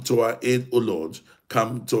 Come to our aid, O Lord.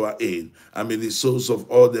 Come to our aid. And may the souls of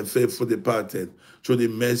all the faithful departed, through the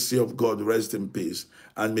mercy of God, rest in peace.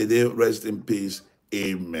 And may they rest in peace.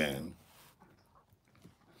 Amen.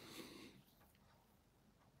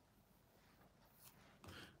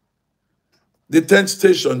 The 10th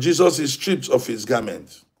station, Jesus is stripped of his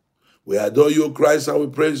garment. We adore you, Christ, and we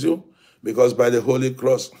praise you, because by the Holy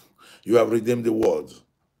Cross you have redeemed the world.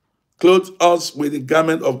 Clothe us with the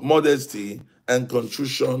garment of modesty and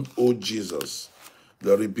contrition, O Jesus.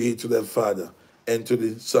 Glory be to the Father, and to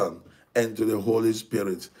the Son, and to the Holy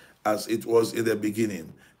Spirit, as it was in the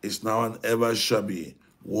beginning, is now, and ever shall be,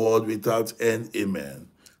 world without end. Amen.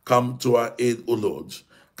 Come to our aid, O Lord.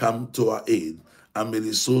 Come to our aid. And may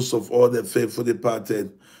the souls of all the faithful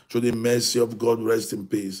departed, through the mercy of God, rest in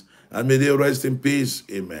peace. And may they rest in peace.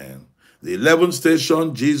 Amen. The 11th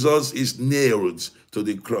station, Jesus is nailed to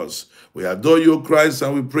the cross. We adore you, Christ,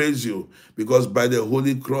 and we praise you, because by the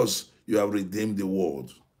Holy Cross you have redeemed the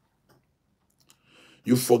world.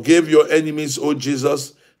 You forgave your enemies, O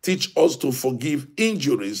Jesus. Teach us to forgive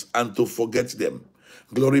injuries and to forget them.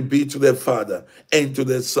 Glory be to the Father, and to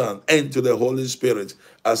the Son, and to the Holy Spirit,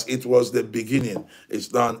 as it was the beginning,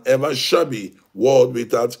 is now, and ever shall be, world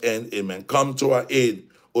without end. Amen. Come to our aid,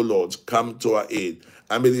 O Lord. Come to our aid.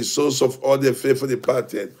 And may the souls of all the faithful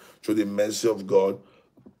departed, through the mercy of God,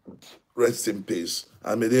 rest in peace.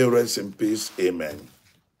 And may they rest in peace. Amen.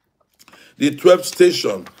 The 12th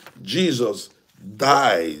station, Jesus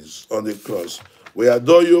dies on the cross. We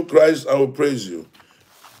adore you, Christ, and we praise you,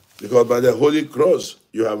 because by the Holy Cross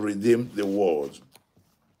you have redeemed the world.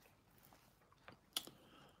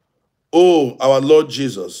 Oh, our Lord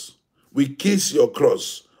Jesus, we kiss your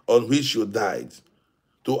cross on which you died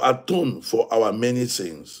to atone for our many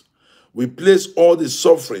sins. We place all the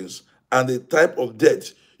sufferings and the type of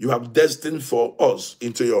death you have destined for us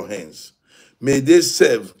into your hands. May they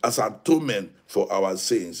serve as atonement for our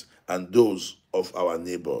sins and those of our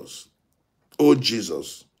neighbors. O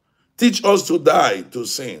Jesus, teach us to die to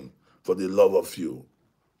sin for the love of you.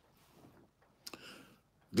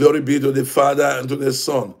 Glory be to the Father, and to the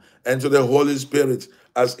Son, and to the Holy Spirit,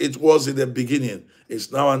 as it was in the beginning,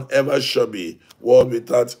 is now, and ever shall be, world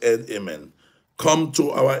without end. Amen. Come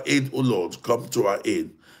to our aid, O Lord. Come to our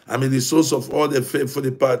aid. And may the souls of all the faithful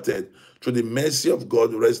departed, through the mercy of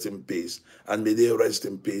God, rest in peace. And may they rest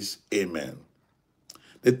in peace. Amen.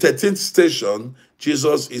 The 13th station,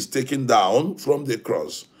 Jesus is taken down from the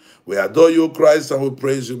cross. We adore you, Christ, and we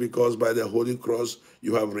praise you, because by the Holy Cross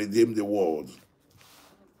you have redeemed the world.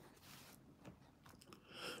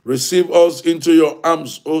 Receive us into your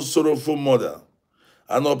arms, O sorrowful mother,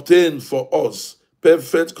 and obtain for us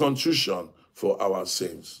perfect contrition for our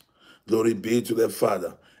sins. Glory be to the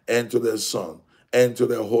Father, and to the Son, and to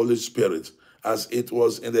the Holy Spirit, as it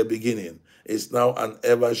was in the beginning, is now, and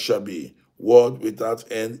ever shall be, world without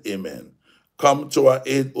end. Amen. Come to our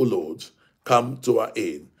aid, O Lord. Come to our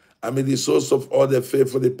aid. And may the souls of all the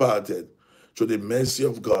faithful departed, through the mercy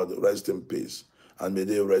of God, rest in peace. And may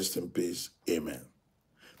they rest in peace. Amen.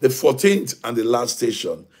 The 14th and the last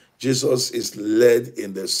station, Jesus is led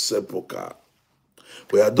in the sepulchre.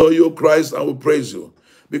 We adore you, Christ, and we praise you,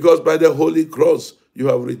 because by the Holy Cross you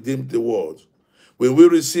have redeemed the world. When we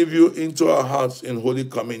receive you into our hearts in Holy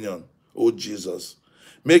Communion, O Jesus,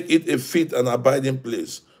 make it a fit and abiding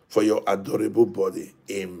place for your adorable body.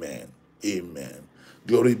 Amen. Amen.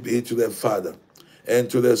 Glory be to the Father, and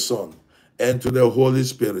to the Son, and to the Holy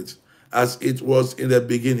Spirit, as it was in the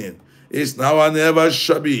beginning, is now, and ever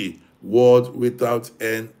shall be, world without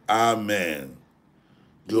end. Amen.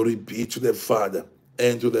 Glory be to the Father,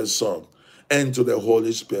 and to the Son, and to the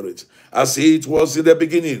Holy Spirit, as it was in the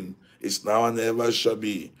beginning, is now, and ever shall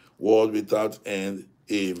be, world without end.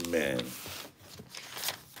 Amen.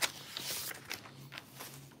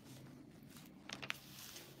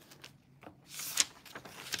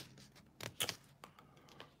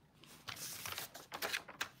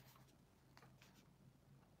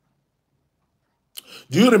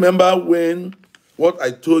 Do you remember what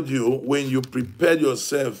I told you when you prepared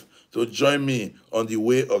yourself to join me on the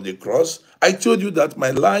way of the cross? I told you that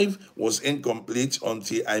my life was incomplete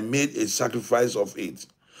until I made a sacrifice of it.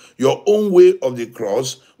 Your own way of the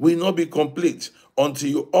cross will not be complete until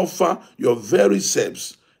you offer your very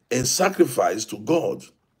selves in sacrifice to God.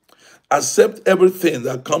 Accept everything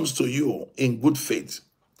that comes to you in good faith.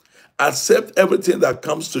 Accept everything that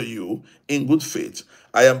comes to you in good faith.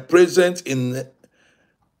 I am present in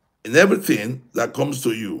everything that comes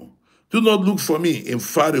to you. Do not look for me in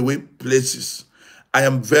faraway places. I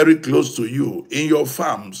am very close to you, in your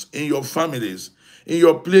farms, in your families, in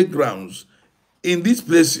your playgrounds. In these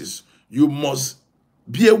places, you must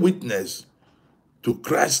be a witness to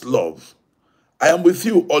Christ's love. I am with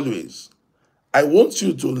you always. I want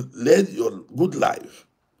you to lead your good life.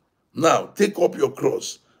 Now, take up your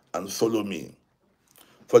cross and follow me.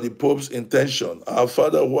 For the Pope's intention, our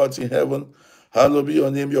Father who art in heaven, hallowed be your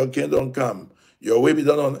name, your kingdom come. Your will be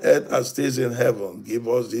done on earth as it is in heaven. Give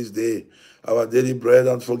us this day our daily bread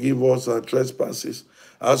and forgive us our trespasses,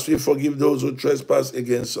 as we forgive those who trespass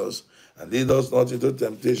against us. And lead us not into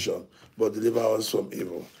temptation, but deliver us from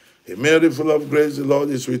evil. Hail Mary, full of grace, the Lord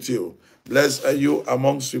is with you. Blessed are you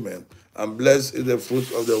amongst women, and blessed is the fruit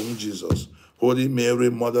of the womb, Jesus. Holy Mary,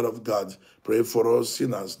 Mother of God, pray for us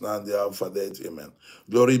sinners now and the hour of our death. Amen.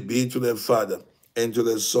 Glory be to the Father, and to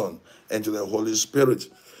the Son, and to the Holy Spirit,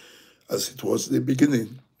 as it was in the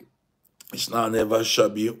beginning, is now and ever shall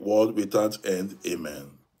be, world without end.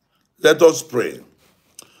 Amen. Let us pray.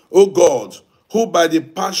 O God, who by the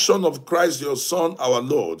passion of Christ your Son, our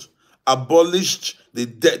Lord, abolished the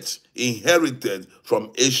debt inherited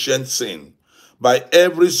from ancient sin by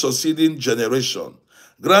every succeeding generation,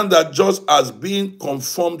 grant that just as being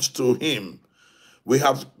conformed to him, we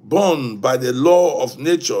have borne by the law of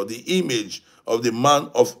nature the image of the man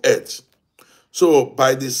of earth. So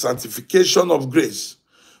by the sanctification of grace,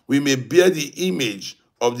 we may bear the image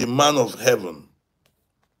of the man of heaven.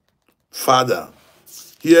 Father,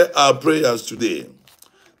 hear our prayers today.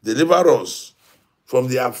 Deliver us from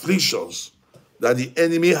the afflictions that the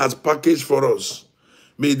enemy has packaged for us.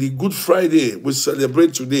 May the Good Friday we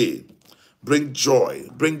celebrate today bring joy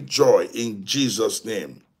in Jesus'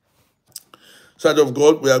 name. Child of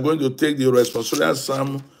God, we are going to take the responsorial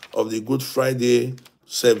psalm of the Good Friday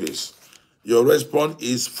service. Your response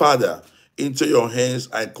is, Father, into your hands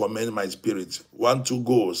I commend my spirit. 1, 2,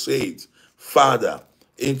 go. Say it. Father,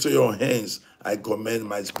 into your hands I commend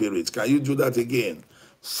my spirit. Can you do that again?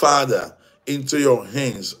 Father, into your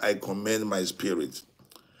hands I commend my spirit.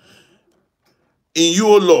 In you,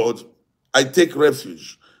 O Lord, I take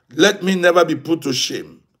refuge. Let me never be put to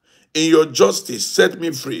shame. In your justice, set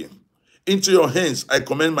me free. Into your hands I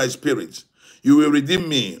commend my spirit. You will redeem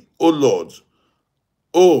me, O Lord.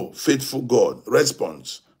 O faithful God.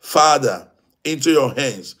 Response. Father, into your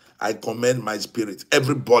hands I commend my spirit.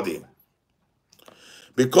 Everybody.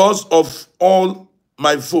 Because of all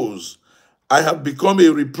my foes, I have become a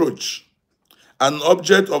reproach, an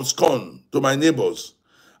object of scorn to my neighbors,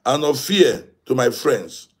 and of fear to my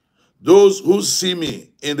friends. Those who see me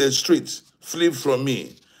in the streets flee from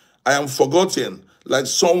me. I am forgotten like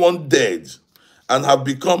someone dead, and have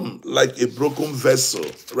become like a broken vessel.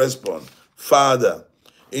 Respond. Father,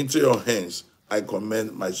 into your hands I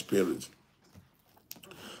commend my spirit.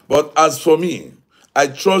 But as for me, I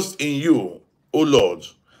trust in you, O Lord.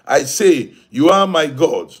 I say, you are my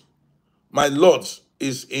God. My lot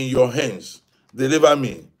is in your hands. Deliver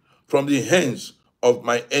me from the hands of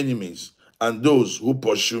my enemies and those who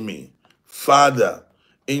pursue me. Father,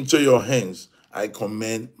 into your hands I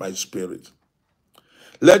commend my spirit.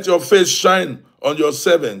 Let your face shine on your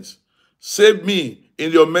servant. Save me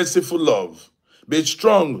in your merciful love. Be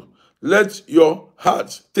strong. Let your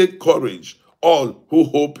heart take courage, all who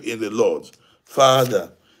hope in the Lord.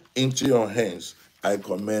 Father, into your hands I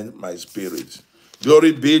commend my spirit.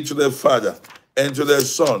 Glory be to the Father, and to the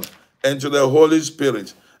Son, and to the Holy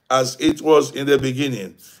Spirit, as it was in the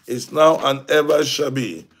beginning, is now, and ever shall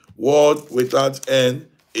be, world without end.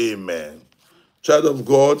 Amen. Child of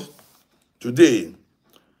God, today,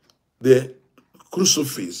 the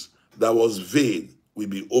crucifix that was veiled will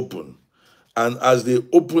be open. And as they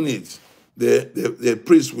open it, the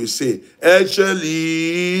priest will say,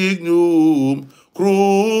 Ecce lignum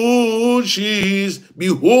crucis,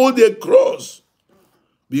 behold the cross,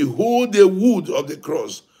 behold the wood of the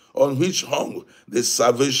cross on which hung the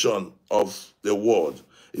salvation of the world.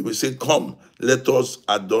 He will say, come, let us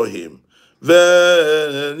adore him.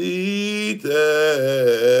 Venite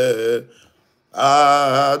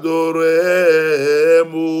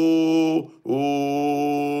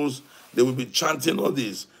adoremus. They will be chanting all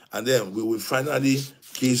this, and then we will finally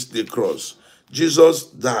kissed the cross. Jesus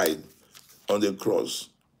died on the cross.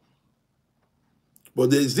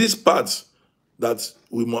 But there is this part that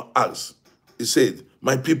we must ask. He said,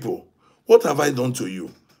 my people, what have I done to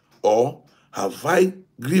you? Or have I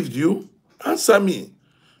grieved you? Answer me.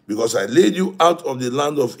 Because I laid you out of the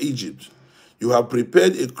land of Egypt. You have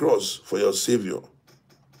prepared a cross for your Savior.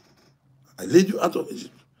 I laid you out of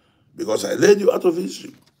Egypt. Because I led you out of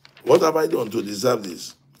Egypt. What have I done to deserve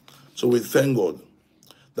this? So we thank God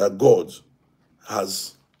that God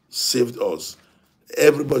has saved us.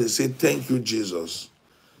 Everybody say, thank you, Jesus.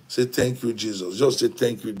 Say, thank you, Jesus. Just say,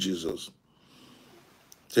 thank you, Jesus.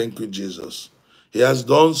 Thank you, Jesus. He has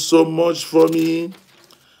done so much for me.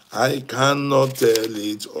 I cannot tell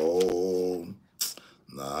it all.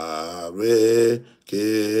 Nare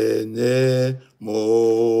kene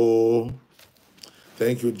mo.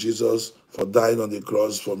 Thank you, Jesus, for dying on the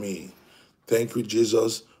cross for me. Thank you,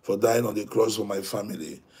 Jesus, for dying on the cross for my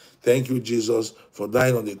family. Thank you, Jesus, for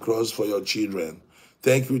dying on the cross for your children.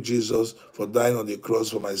 Thank you, Jesus, for dying on the cross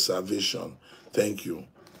for my salvation. Thank you,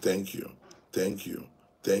 thank you, thank you,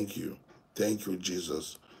 thank you, thank you,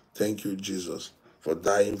 Jesus. Thank you, Jesus, for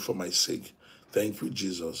dying for my sake. Thank you,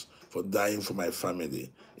 Jesus, for dying for my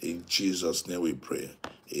family. In Jesus' name we pray.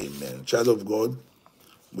 Amen. Child of God,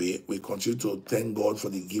 we continue to thank God for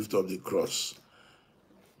the gift of the cross.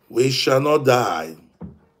 We shall not die.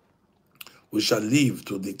 We shall live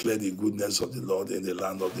to declare the goodness of the Lord in the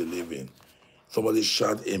land of the living. Somebody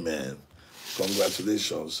shout amen.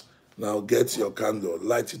 Congratulations. Now get your candle,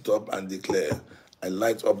 light it up and declare, I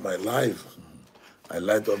light up my life. I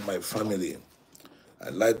light up my family. I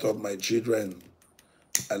light up my children.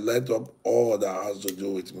 I light up all that has to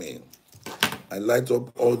do with me. I light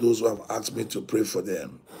up all those who have asked me to pray for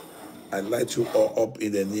them. I light you all up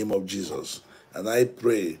in the name of Jesus. And I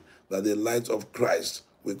pray that the light of Christ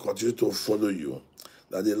will continue to follow you.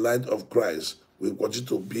 That the light of Christ will continue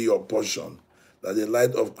to be your portion. That the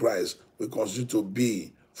light of Christ will continue to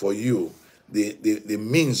be for you the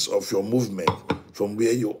means of your movement from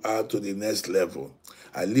where you are to the next level.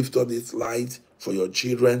 I lift up this light for your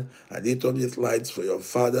children. I lift up this light for your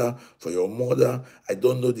father, for your mother. I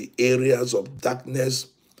don't know the areas of darkness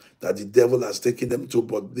that the devil has taken them to,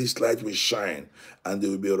 but this light will shine and they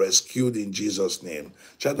will be rescued in Jesus' name.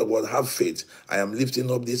 Child of God, have faith. I am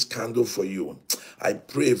lifting up this candle for you. I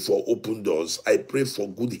pray for open doors. I pray for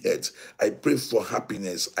good health. I pray for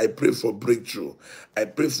happiness. I pray for breakthrough. I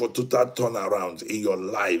pray for total turnaround in your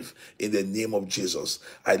life in the name of Jesus.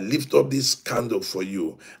 I lift up this candle for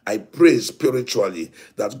you. I pray spiritually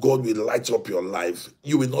that God will light up your life.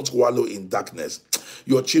 You will not wallow in darkness.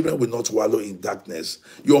 Your children will not wallow in darkness.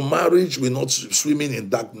 Your marriage will not swimming in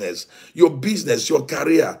darkness. Your business, your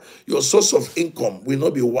career, your source of income will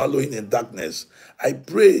not be wallowing in darkness. I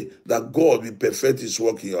pray that God will perfect his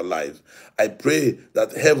work in your life. I pray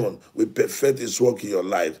that heaven will perfect his work in your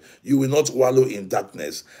life. You will not wallow in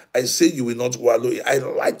darkness. I say you will not wallow. I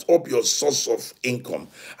light up your source of income.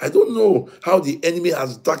 I don't know how the enemy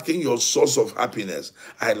has darkened your source of happiness.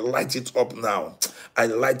 I light it up now. I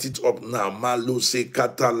light it up now. Malo se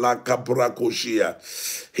kata la kabrakoshia.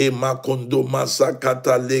 He makondo masa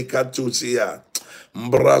kata le katusia.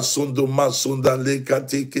 Mbrasondo masunda le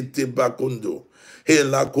kate kete bakondo. He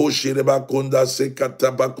la koshire bakonda se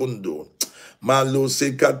kata bakondo. Malo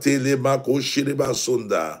se kate le makoshire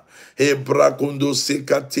basunda. He brakondo se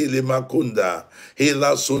kate le makunda. He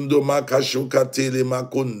la sundo makasho kate le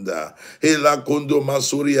makunda. He la kondo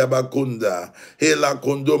masuria bakunda. He la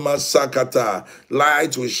kondo masakata.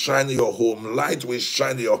 Light will shine in your home. Light will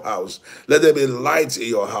shine in your house. Let there be light in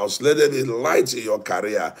your house. Let there be light in your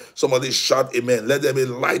career. Somebody shout amen. Let there be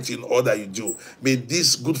light in all that you do. May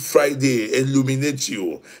this Good Friday illuminate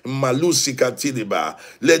you. Malusi katiliba.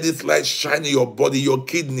 Let this light shine in your body, your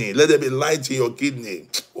kidney. Let there be light in your kidney.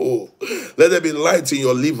 Oh, let there be light in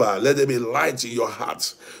your liver. Let there be light in your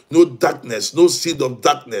heart. No darkness, no seed of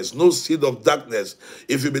darkness, no seed of darkness.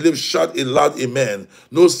 If you believe, shout a loud amen.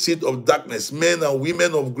 No seed of darkness. Men and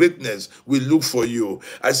women of greatness will look for you.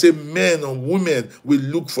 I say men and women will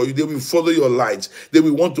look for you. They will follow your light. They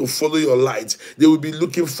will want to follow your light. They will be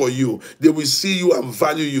looking for you. They will see you and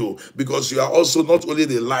value you because you are also not only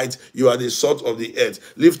the light, you are the salt of the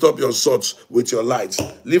earth. Lift up your salt with your light.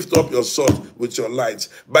 Lift up your salt with your light.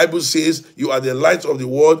 Bible says you are the light of the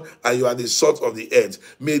world and you are the salt of the earth.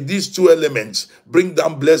 May these two elements bring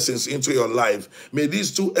down blessings into your life. May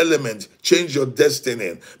these two elements change your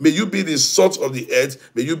destiny. May you be the salt of the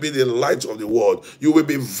earth. May you be the light of the world. You will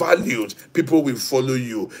be valued. People will follow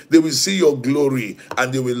you. They will see your glory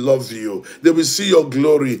and they will love you. They will see your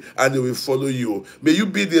glory and they will follow you. May you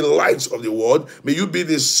be the light of the world. May you be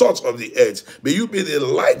the salt of the earth. May you be the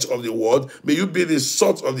light of the world. May you be the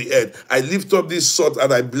salt of the earth. I lift up this salt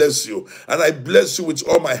and I bless you. And I bless you with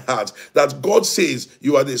all my heart that God says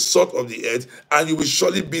you are the salt of the earth and you will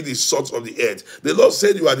surely be the salt of the earth. The Lord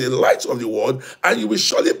said you are the light of the world and you will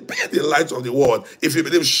surely be the light of the world. If you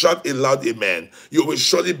believe, shout a loud amen. You will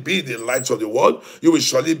surely be the light of the world. You will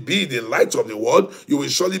surely be the light of the world. You will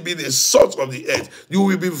surely be the salt of the earth. You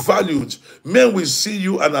will be valued. Men will see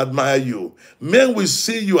you and admire you. Men will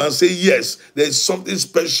see you and say, yes, there is something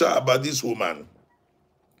special about this woman.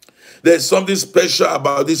 There's something special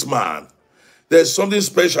about this man. There's something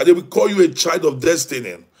special. They will call you a child of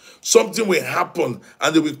destiny. Something will happen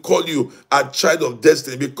and they will call you a child of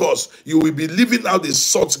destiny because you will be living out the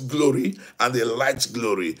salt glory and the light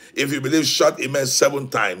glory. If you believe, shout amen 7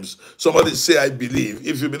 times. Somebody say, I believe.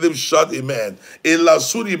 If you believe, shout amen. You are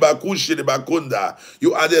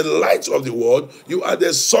the light of the world. You are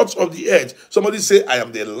the salt of the earth. Somebody say, I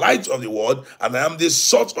am the light of the world and I am the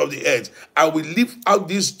salt of the earth. I will live out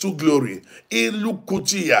these two glory.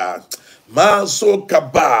 Issele-uku, Maso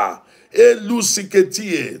kaba,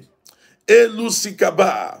 elusiketie,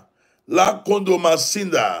 elusikaba, la kondo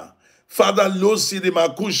masinda, Father losi de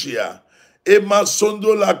makushia, e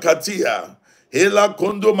masondo la katia, e la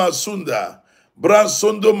kondo masunda,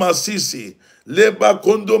 brasondo masisi, leba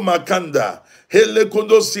kondo makanda, hele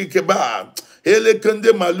kondo sikeba, hele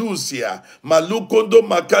konde malusia, malukondo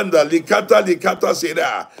makanda, likata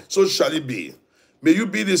sera. So shall it be. May you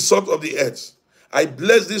be the salt of the earth. I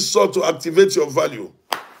bless this salt to activate your value.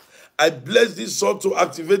 I bless this salt to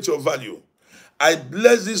activate your value. I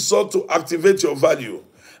bless this salt to activate your value.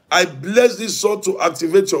 I bless this salt to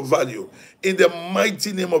activate your value. In the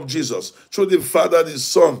mighty name of Jesus. Through the Father, the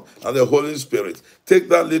Son, and the Holy Spirit. Take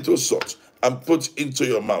that little salt and put into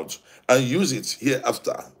your mouth. And use it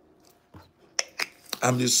hereafter.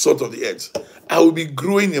 I'm the salt of the earth. I will be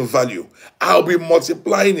growing in value. I'll be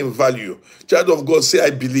multiplying in value. Child of God, say, I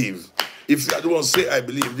believe. If you don't say, I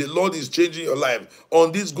believe, the Lord is changing your life.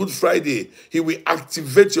 On this Good Friday, He will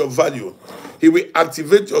activate your value. He will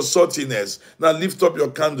activate your saltiness. Now lift up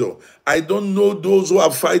your candle. I don't know those who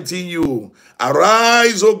are fighting you.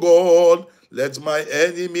 Arise, O God. Let my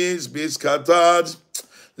enemies be scattered.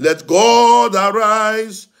 Let God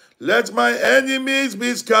arise. Let my enemies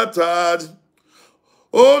be scattered.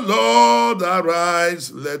 O Lord, arise.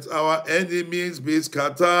 Let our enemies be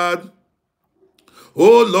scattered.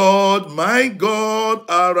 O Lord, my God,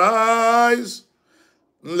 arise.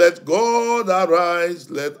 Let God arise.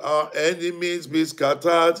 Let our enemies be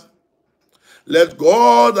scattered. Let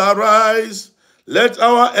God arise. Let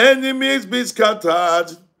our enemies be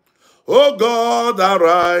scattered. O God,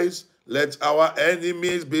 arise. Let our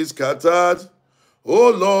enemies be scattered.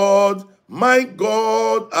 O Lord, my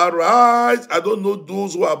God, arise. I don't know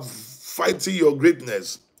those who are fighting your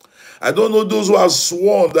greatness. I don't know those who have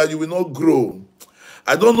sworn that you will not grow.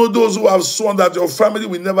 I don't know those who have sworn that your family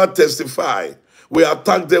will never testify. We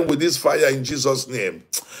attack them with this fire in Jesus' name.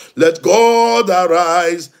 Let God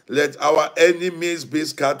arise. Let our enemies be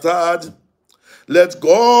scattered. Let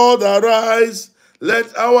God arise.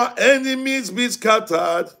 Let our enemies be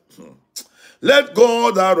scattered. Let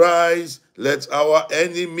God arise. Let our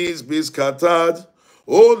enemies be scattered.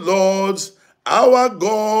 O Lord, our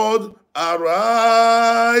God,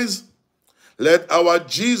 arise. Let our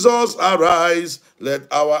Jesus arise.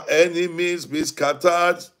 Let our enemies be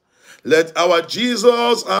scattered. Let our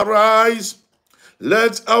Jesus arise.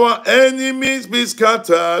 Let our enemies be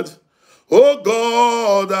scattered. O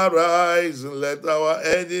God, arise. Let our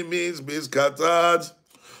enemies be scattered.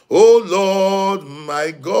 O Lord,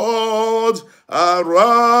 my God,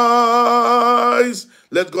 arise.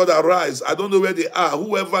 Let God arise. I don't know where they are,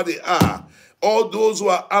 whoever they are. All those who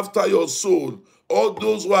are after your soul, all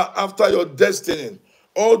those who are after your destiny,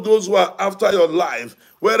 all those who are after your life,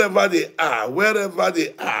 wherever they are,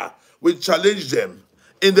 we challenge them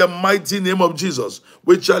in the mighty name of Jesus.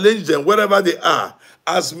 We challenge them wherever they are.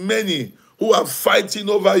 As many who are fighting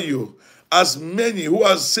over you, as many who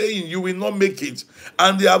are saying you will not make it,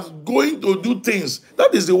 and they are going to do things.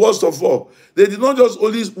 That is the worst of all. They did not just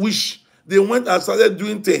only wish. They went and started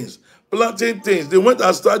doing things, planting things. They went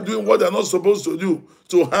and started doing what they're not supposed to do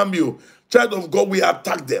to harm you. Child of God, we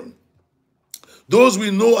attack them. Those we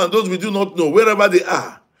know and those we do not know, wherever they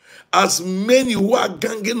are. As many who are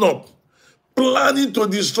ganging up, planning to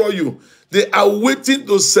destroy you. They are waiting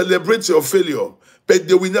to celebrate your failure, but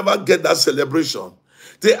they will never get that celebration.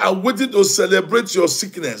 They are waiting to celebrate your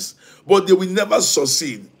sickness, but they will never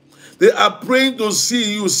succeed. They are praying to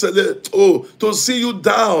see you to see you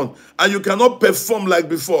down, and you cannot perform like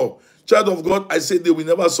before. Child of God, I say they will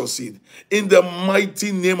never succeed. In the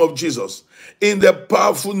mighty name of Jesus, in the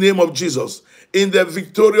powerful name of Jesus, in the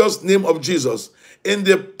victorious name of Jesus, in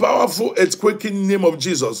the powerful earthquaking name of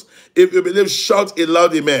Jesus. If you believe, shout a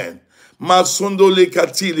loud amen. Masundo le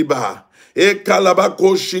katiliba. E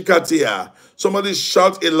kalabako shikatia. Somebody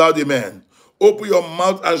shout a loud amen. Open your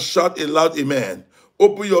mouth and shout a loud amen.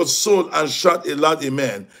 Open your soul and shout a loud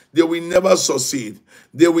amen. They will never succeed.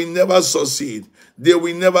 They will never succeed. They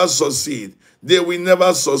will never succeed. They will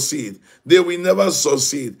never succeed. They will never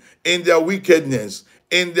succeed in their wickedness,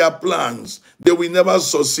 in their plans. They will never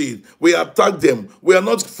succeed. We attack them. We are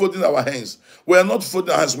not folding our hands. We are not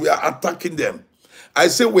folding our hands. We are attacking them. I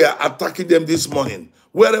say we are attacking them this morning.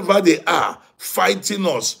 Wherever they are, fighting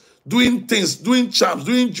us, doing things, doing charms,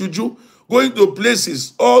 doing juju, going to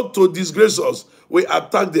places, all to disgrace us. We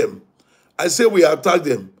attack them. I say we attack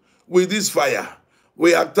them with this fire.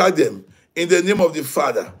 We attack them in the name of the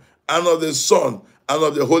Father and of the Son and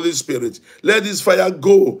of the Holy Spirit. Let this fire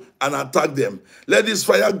go and attack them. Let this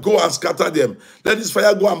fire go and scatter them. Let this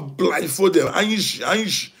fire go and blindfold them.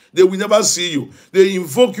 They will never see you. They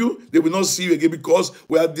invoke you, they will not see you again, because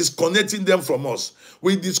we are disconnecting them from us.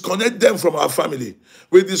 We disconnect them from our family.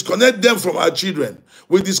 We disconnect them from our children.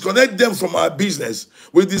 We disconnect them from our business.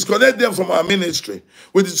 We disconnect them from our ministry.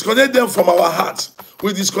 We disconnect them from our hearts.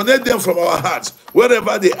 We disconnect them from our hearts.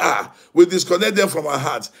 Wherever they are, we disconnect them from our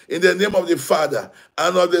hearts. In the name of the Father,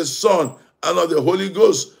 and of the Son, and of the Holy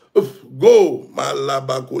Ghost. Go,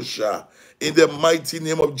 Malabakosha. In the mighty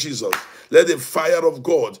name of Jesus. Let the fire of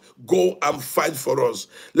God go and fight for us.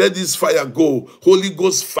 Let this fire go. Holy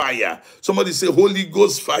Ghost fire. Somebody say Holy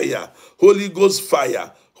Ghost fire. Holy Ghost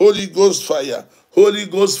fire. Holy Ghost fire. Holy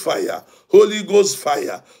Ghost fire. Holy Ghost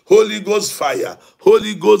fire. Holy Ghost fire.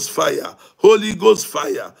 Holy Ghost fire. Holy Ghost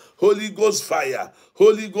fire. Holy Ghost fire.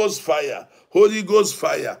 Holy Ghost fire. Holy Ghost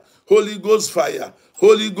fire. Holy Ghost fire.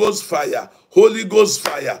 Holy Ghost fire. Holy Ghost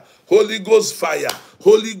fire. Holy Ghost fire.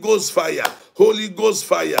 Holy Ghost fire. Holy Ghost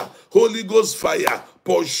fire. Holy Ghost fire.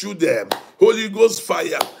 Pursue them. Holy Ghost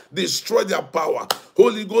fire. Destroy their power.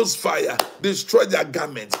 Holy Ghost fire. Destroy their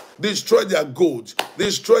garments. Destroy their gold.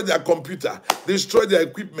 Destroy their computer. Destroy their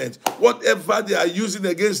equipment. Whatever they are using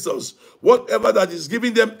against us, whatever that is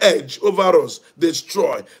giving them edge over us,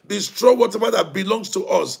 destroy. Destroy whatever that belongs to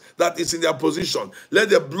us that is in their position. Let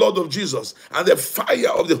the blood of Jesus and the fire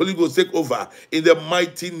of the Holy Ghost take over in the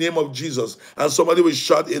mighty name of Jesus. And somebody will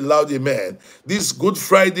shout a loud amen. This Good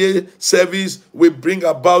Friday service will bring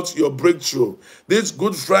about your breakthrough. This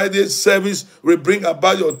Good Friday service will bring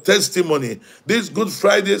about your testimony. This Good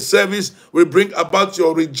Friday service will bring about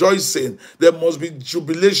your rejoicing. There must be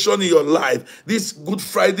jubilation in your life. This Good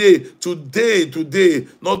Friday, today,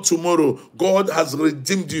 not tomorrow, God has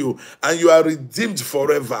redeemed you, and you are redeemed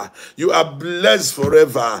forever. You are blessed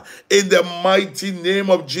forever. In the mighty name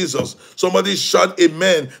of Jesus. Somebody shout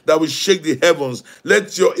amen that will shake the heavens.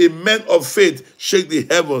 Let your amen of faith shake the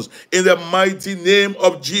heavens. In the mighty name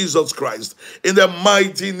of Jesus Christ. In the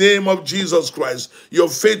mighty name of Jesus Christ. Your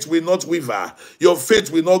faith will not waver. Your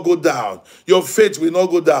faith will not go down. Your faith will not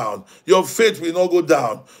go down. Your faith will not go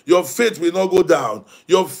down. Your faith will not go down.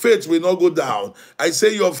 Your faith will not go down. I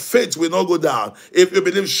say your faith will not go down. If you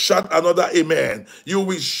believe, shout another amen. You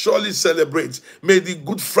will surely celebrate. May the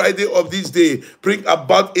Good Friday of this day bring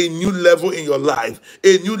about a new level in your life,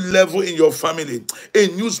 a new level in your family, a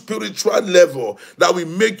new spiritual level that will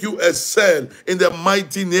make you excel in the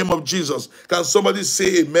mighty name of Jesus. Can somebody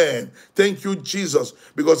say amen? Thank you, Jesus,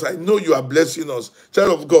 because I know you are blessing us.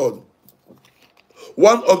 Child of God,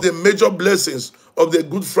 one of the major blessings of the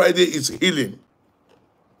Good Friday is healing.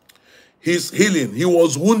 His healing. He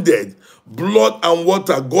was wounded, blood and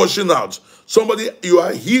water gushing out. Somebody, you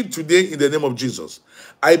are healed today in the name of Jesus.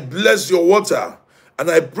 I bless your water,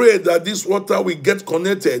 and I pray that this water will get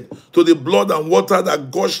connected to the blood and water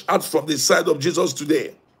that gushed out from the side of Jesus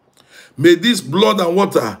today. May this blood and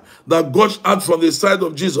water that gushed out from the side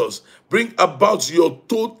of Jesus bring about your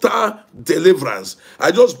total deliverance.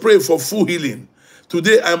 I just pray for full healing.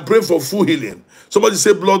 Today I'm praying for full healing. Somebody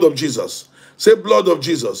say blood of Jesus. Say blood of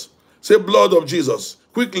Jesus. Say blood of Jesus.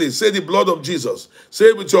 Quickly, say the blood of Jesus. Say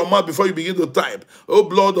it with your mouth before you begin to type. Oh,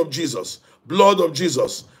 blood of Jesus. Blood of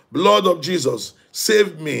Jesus. Blood of Jesus.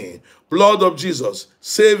 save me. Blood of Jesus,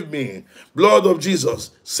 save me. Blood of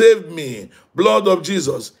Jesus, save me. Blood of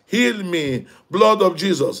Jesus, heal me. Blood of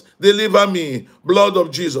Jesus, deliver me. Blood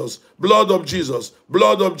of Jesus, blood of Jesus,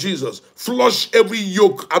 blood of Jesus. Flush every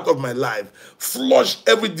yoke out of my life. Flush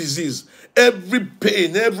every disease, every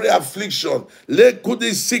pain, every affliction.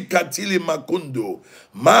 Lekude sikatili makundo.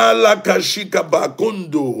 Malakashika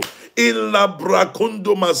bakundo. Illa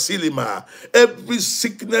brakundo masilima. Every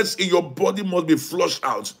sickness in your body must be flushed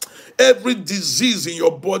out. Every disease in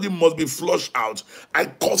your body must be flushed out. I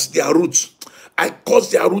curse their roots. I cause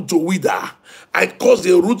their root to wither. I cause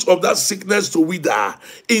the roots of that sickness to wither.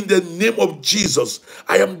 In the name of Jesus.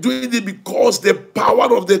 I am doing it because the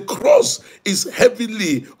power of the cross is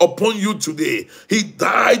heavily upon you today. He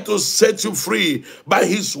died to set you free. By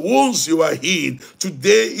his wounds you are healed.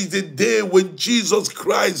 Today is the day when Jesus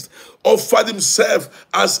Christ offered himself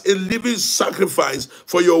as a living sacrifice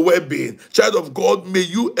for your well-being. Child of God, may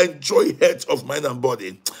you enjoy health of mind and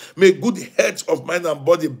body. May good health of mind and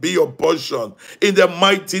body be your portion. In the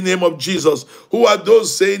mighty name of Jesus. Who are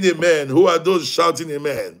those saying amen? Who are those shouting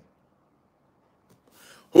amen?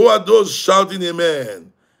 Who are those shouting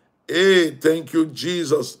amen? Hey, thank you,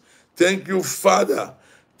 Jesus. Thank you, Father.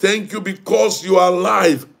 Thank you because you are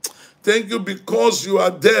alive. Thank you because you are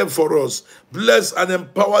there for us. Bless and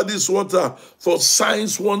empower this water for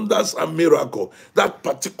signs, wonders, and miracle. That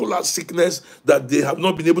particular sickness that they have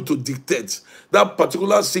not been able to dictate. That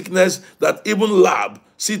particular sickness that even lab,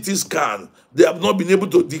 CT scan, they have not been able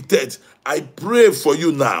to dictate. I pray for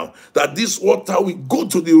you now that this water will go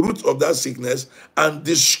to the root of that sickness and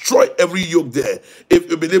destroy every yoke there. If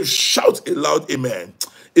you believe, shout a loud amen.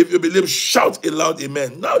 If you believe, shout a loud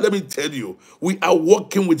amen. Now let me tell you, we are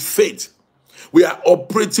working with faith. We are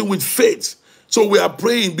operating with faith. So we are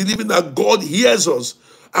praying, believing that God hears us.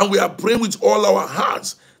 And we are praying with all our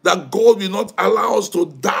hearts that God will not allow us to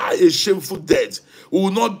die a shameful death. We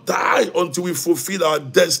will not die until we fulfill our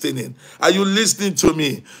destiny. Are you listening to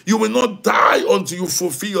me? You will not die until you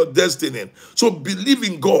fulfill your destiny. So believe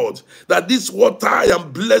in God that this water I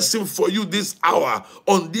am blessing for you this hour,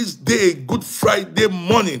 on this day, Good Friday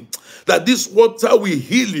morning, that this water will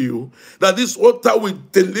heal you, that this water will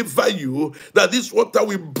deliver you, that this water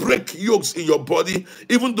will break yokes in your body.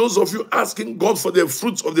 Even those of you asking God for the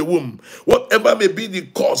fruits of the womb, whatever may be the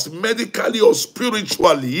cause, medically or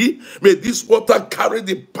spiritually, may this water carry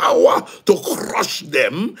the power to crush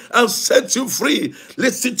them and set you free.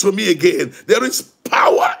 Listen to me again. There is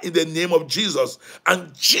power in the name of Jesus,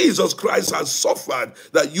 and Jesus Christ has suffered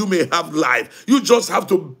that you may have life. You just have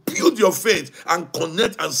to build your faith and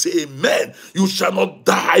connect and say amen. You shall not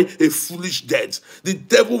die a foolish death. The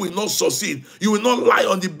devil will not succeed. You will not lie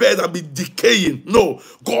on the bed and be decaying. No,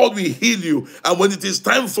 God will heal you, and when it is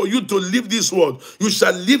time for you to leave this world, you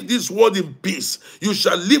shall leave this world in peace. You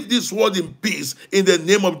shall leave this world in peace in the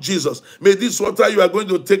name of Jesus. May this water you are going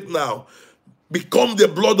to take now become the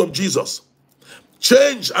blood of Jesus.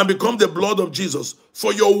 Change and become the blood of Jesus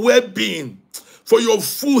for your well-being, for your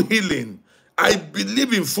full healing. I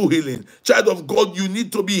believe in full healing. Child of God, you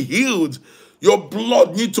need to be healed. Your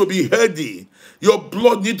blood needs to be healthy. Your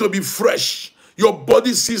blood needs to be fresh. Your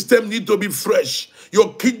body system needs to be fresh.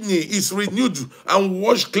 Your kidney is renewed and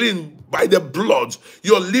washed clean by the blood.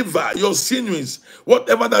 Your liver, your sinews,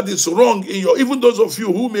 whatever that is wrong in your, even those of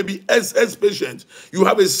you who may be SS patients, you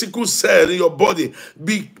have a sickle cell in your body,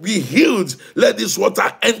 be healed. Let this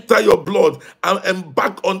water enter your blood and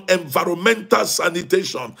embark on environmental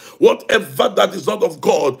sanitation. Whatever that is not of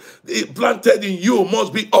God, planted in you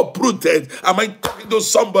must be uprooted. Am I talking to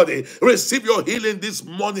somebody? Receive your healing this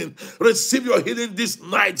morning. Receive your healing this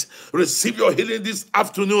night. Receive your healing this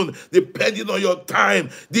afternoon, depending on your time.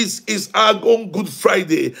 This is our own Good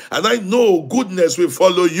Friday, and I know goodness will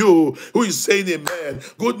follow you. Who is saying amen?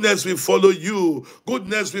 Goodness will follow you.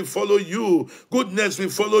 Goodness will follow you. Goodness will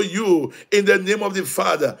follow you. In the name of the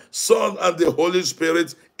Father, Son, and the Holy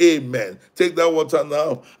Spirit. Amen. Take that water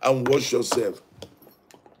now and wash yourself.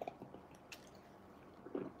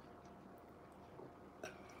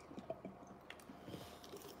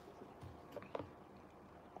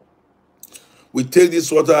 We take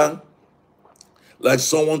this water like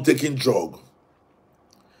someone taking drug,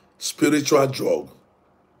 spiritual drug.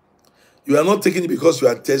 You are not taking it because you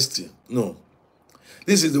are thirsty. No.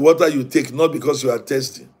 This is the water you take not because you are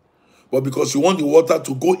thirsty, but because you want the water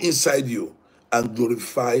to go inside you and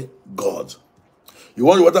glorify God. You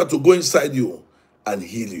want the water to go inside you and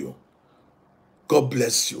heal you. God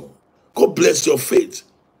bless you. God bless your faith.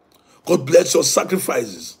 God bless your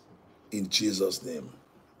sacrifices. In Jesus' name.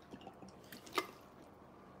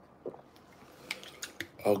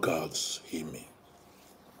 Oh God, heal me.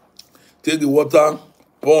 Take the water,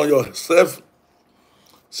 pour on yourself.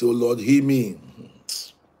 Say, oh Lord, heal me.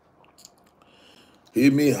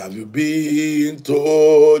 Heal me. Have you been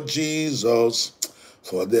to Jesus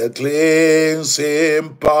for the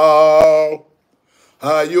cleansing power?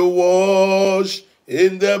 Are you washed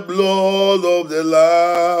in the blood of the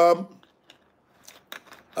Lamb?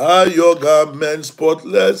 Are your garments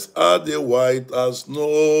spotless? Are they white as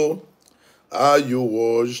snow? Are you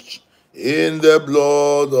washed in the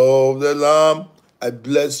blood of the Lamb? I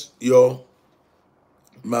bless your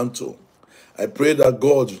mantle. I pray that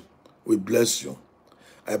God will bless you.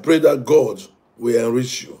 I pray that God will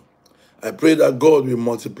enrich you. I pray that God will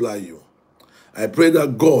multiply you. I pray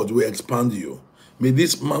that God will expand you. May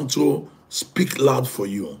this mantle speak loud for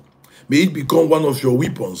you. May it become one of your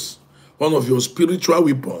weapons, one of your spiritual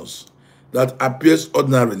weapons that appears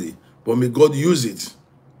ordinarily, but may God use it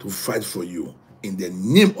to fight for you. In the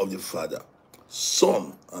name of the Father,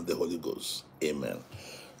 Son, and the Holy Ghost. Amen.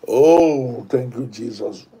 Oh, thank you,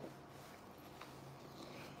 Jesus.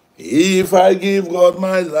 If I give God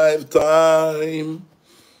my lifetime,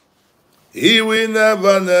 He will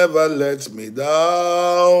never, never let me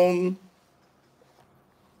down.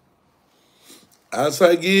 As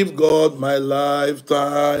I give God my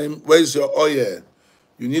lifetime. Where's your oil?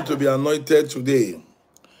 You need to be anointed today.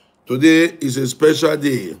 Today is a special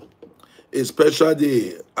day. A special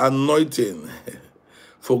day. Anointing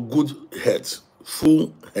for good health.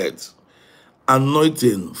 Full health.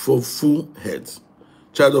 Anointing for full health.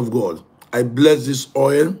 Child of God, I bless this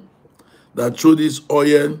oil, that through this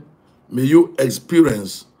oil, may you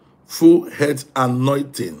experience full health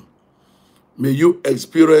anointing. May you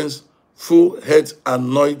experience full health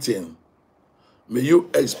anointing. May you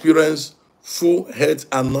experience full health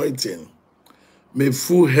anointing. May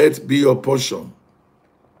full health be your portion.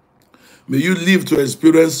 May you live to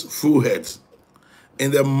experience full health.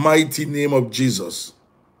 In the mighty name of Jesus.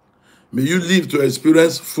 May you live to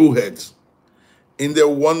experience full health. In the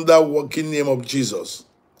wonder-working name of Jesus.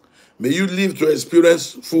 May you live to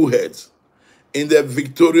experience full health. In the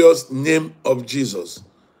victorious name of Jesus.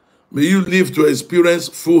 May you live to experience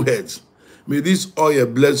full health. May this oil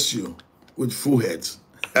bless you with full health.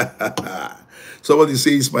 Somebody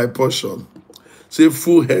say it's my portion. Say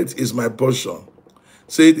full health is my portion.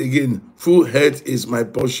 Say it again. Full health is my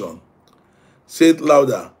portion. Say it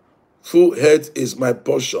louder. Full health is my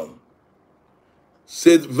portion.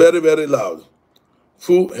 Say it very, very loud.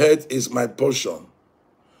 Full health is my portion.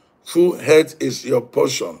 Full health is your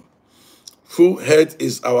portion. Full health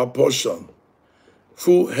is our portion.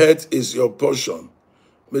 Full health is your portion.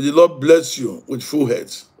 May the Lord bless you with full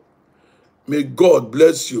health. May God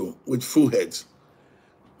bless you with full health.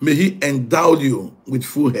 May He endow you with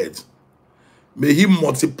full health. May He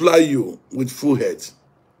multiply you with full health.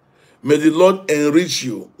 May the Lord enrich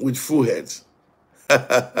you with full health.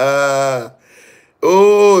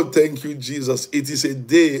 Oh, thank you, Jesus. It is a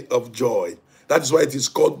day of joy. That is why it is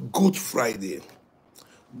called Good Friday.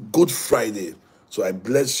 Good Friday. So I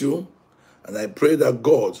bless you, and I pray that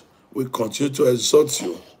God will continue to exalt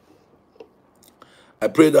you. I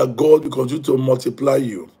pray that God will continue to multiply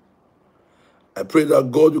you. I pray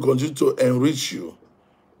that God will continue to enrich you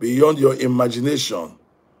beyond your imagination.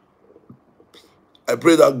 I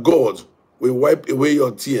pray that God will wipe away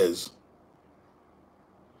your tears.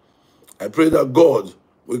 I pray that God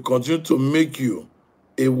will continue to make you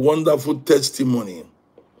a wonderful testimony.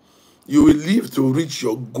 You will live to reach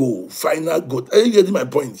your goal, final goal. Are you getting my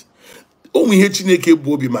point? There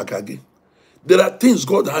are things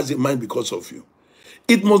God has in mind because of you.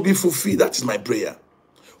 It must be fulfilled. That is my prayer.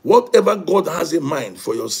 Whatever God has in mind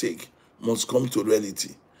for your sake must come to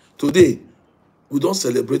reality. Today, we don't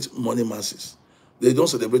celebrate morning masses. They don't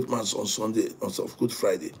celebrate mass on Sunday, on Good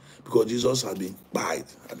Friday, because Jesus had been died,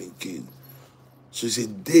 had been killed. So it's a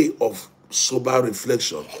day of sober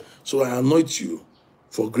reflection. So I anoint you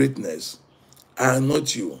for greatness. I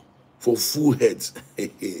anoint you for full health.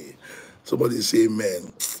 Somebody say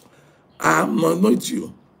amen. I anoint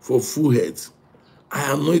you for full health.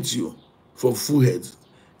 I anoint you for full health.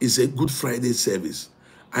 It's a Good Friday service.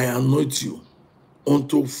 I anoint you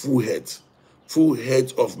unto full health. Full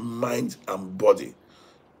health of mind and body.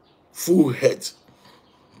 Full health.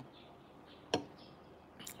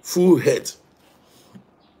 Full health.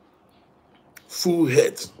 Full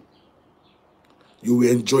health. You will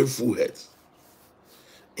enjoy full health.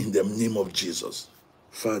 In the name of Jesus.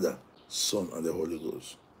 Father, Son, and the Holy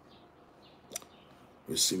Ghost.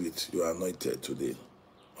 Receive it. You are anointed today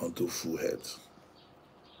unto full health.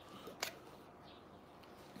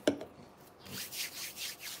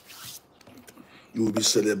 You will be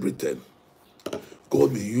celebrated.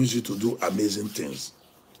 God will use you to do amazing things.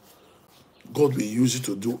 God will use you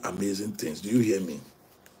to do amazing things. Do you hear me?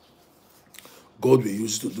 God will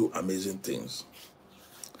use you to do amazing things.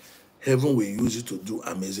 Heaven will use you to do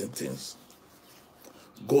amazing things.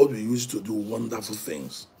 God will use you to do wonderful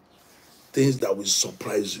things. Things that will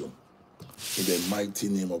surprise you. In the mighty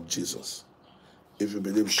name of Jesus. If you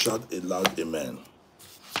believe, shout a loud amen.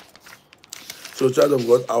 So, child of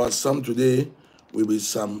God, our psalm today will be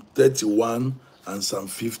Psalm 31 and Psalm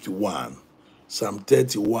 51. Psalm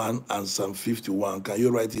 31 and Psalm 51. Can you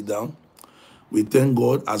write it down? We thank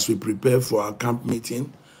God as we prepare for our camp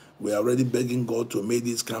meeting. We are already begging God to make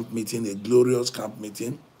this camp meeting a glorious camp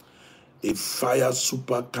meeting, a fire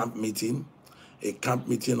super camp meeting, a camp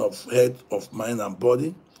meeting of head, of mind, and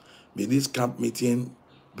body. May this camp meeting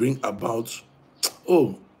bring about,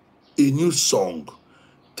 a new song,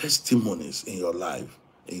 testimonies in your life.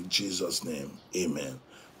 In Jesus' name, amen.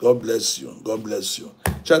 God bless you. God bless you.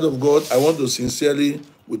 Child of God, I want to sincerely,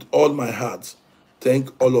 with all my heart, thank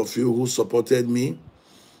all of you who supported me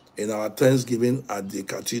in our Thanksgiving at the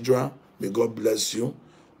cathedral. May God bless you.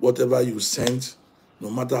 Whatever you sent, no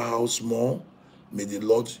matter how small, may the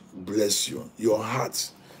Lord bless you. Your heart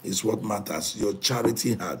is what matters, your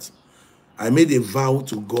charity heart. I made a vow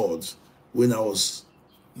to God when I was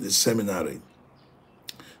in the seminary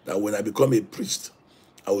that when I become a priest,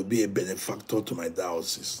 I will be a benefactor to my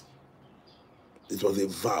diocese. It was a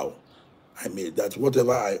vow I made that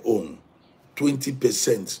whatever I own,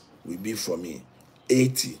 20% will be for me,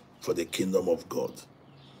 80% for the kingdom of God.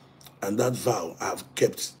 And that vow I have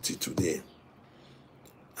kept till today.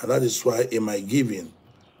 And that is why in my giving,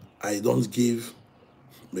 I don't give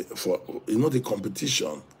for, the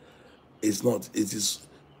competition. It's not, it is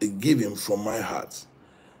a giving from my heart.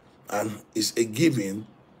 And it's a giving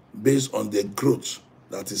based on the growth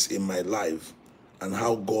that is in my life and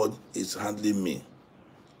how God is handling me.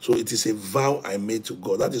 So it is a vow I made to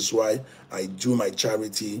God. That is why I do my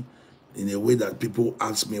charity in a way that people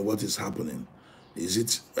ask me what is happening. Is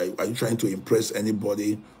it, are you trying to impress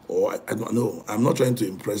anybody? Or I don't know. I'm not trying to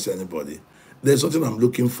impress anybody. There's something I'm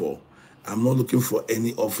looking for. I'm not looking for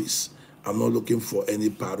any office. I'm not looking for any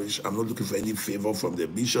parish. I'm not looking for any favor from the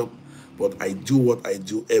bishop. But I do what I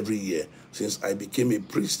do every year. Since I became a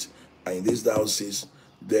priest, and in this diocese,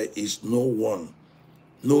 there is no one,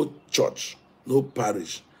 no church, no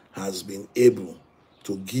parish has been able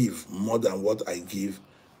to give more than what I give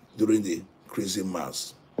during the Christi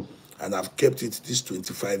Mass. And I've kept it these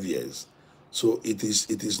 25 years. So it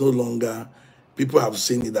is no longer, people have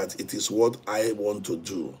seen it that it is what I want to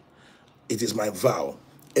do. It is my vow.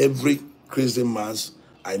 Every Christi Mass,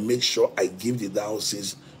 I make sure I give the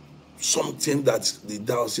diocese something that the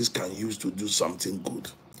diocese can use to do something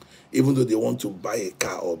good. Even though they want to buy a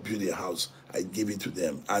car or build a house, I give it to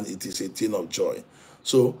them. And it is a thing of joy.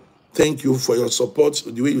 So thank you for your support.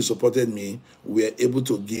 The way you supported me, we were able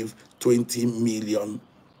to give 20 million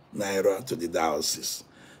naira to the diocese.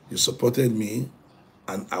 You supported me,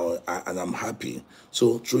 and I'm happy.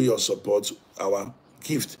 So through your support, our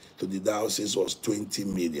gift to the diocese was 20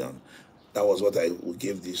 million. That was what I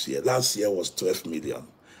gave this year. Last year was 12 million.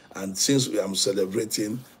 And since we are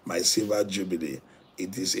celebrating my silver jubilee,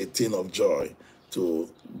 it is a thing of joy to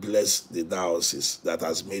bless the diocese that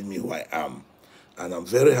has made me who I am. And I'm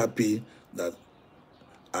very happy that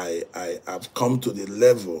I have come to the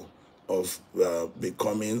level of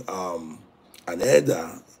becoming an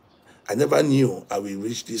elder. I never knew I will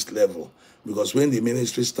reach this level, because when the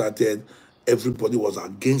ministry started, everybody was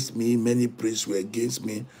against me. Many priests were against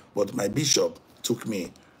me, but my bishop took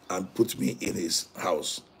me and put me in his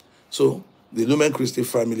house. So the Lumen Christi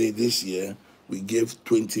family this year, we gave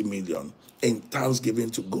 20 million in thanksgiving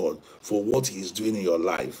to God for what he's doing in your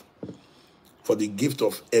life, for the gift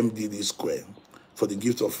of MDD Square, for the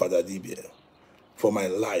gift of Father Dibie, for my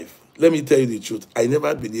life. Let me tell you the truth. I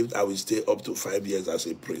never believed I would stay up to 5 years as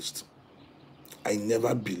a priest. I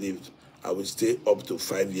never believed I would stay up to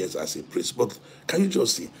 5 years as a priest. But can you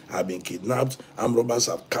just see? I've been kidnapped. Armed robbers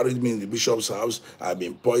have carried me in the bishop's house. I've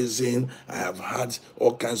been poisoned. I have had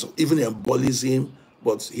all kinds of, even embolism.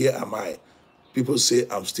 But here am I. People say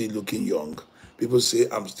I'm still looking young. People say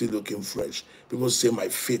I'm still looking fresh. People say my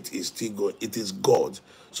faith is still going. It is God.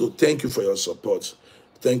 So thank you for your support.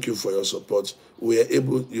 Thank you for your support. We are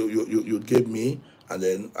able, you gave me, and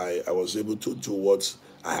then I was able to do what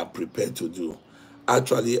I have prepared to do.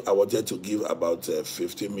 Actually, I wanted to give about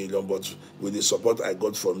 50 million, but with the support I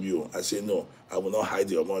got from you, I say, no, I will not hide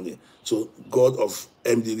your money. So God of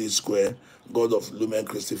MDD Square, God of Lumen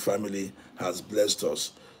Christi family has blessed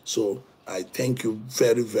us. So I thank you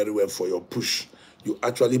very, very well for your push. You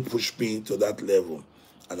actually pushed me to that level,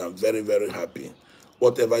 and I'm very, very happy.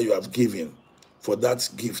 Whatever you have given for that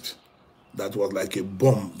gift, that was like a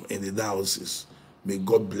bomb in the diocese. May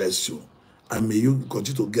God bless you. And may you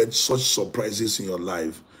continue to get such surprises in your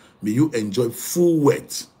life. May you enjoy full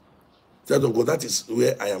wet. Child of God, that is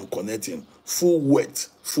where I am connecting. Full wet,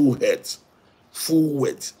 full head. Full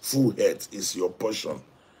wet, full head is your portion.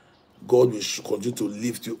 God will continue to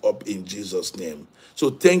lift you up in Jesus' name. So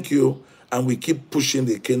thank you, and we keep pushing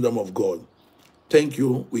the kingdom of God. Thank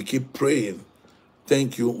you, we keep praying.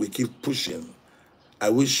 Thank you, we keep pushing. I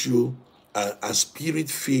wish you a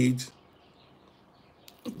spirit-filled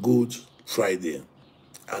Good Friday.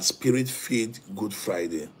 A spirit-filled Good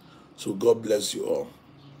Friday. So God bless you all.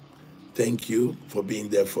 Thank you for being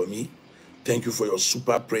there for me. Thank you for your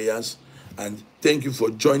super prayers. And thank you for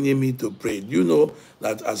joining me to pray. You know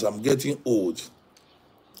that as I'm getting old,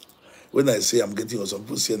 when I say I'm getting old, some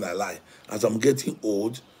people say I lie. As I'm getting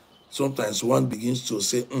old, sometimes one begins to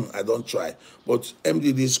say, I don't try. But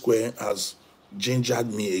MDD Square has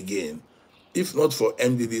gingered me again. If not for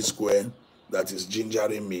MDD Square that is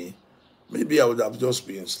gingering me, maybe I would have just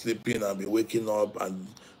been sleeping and be waking up and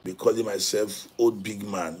be calling myself old big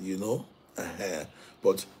man, you know.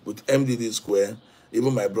 But with MDD Square,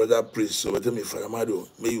 even my brother priest, so tell me, Father Mario,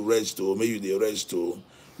 may you rest, oh, may you the rest, oh,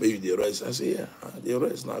 may you the rest. I say, yeah, the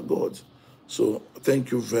rest, not God. So thank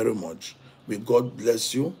you very much. May God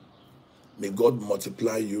bless you. May God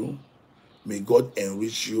multiply you. May God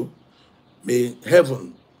enrich you. May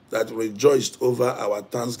heaven that rejoiced over our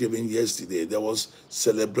Thanksgiving yesterday, there was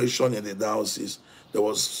celebration in the diocese. There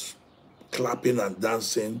was clapping and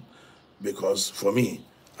dancing, because for me,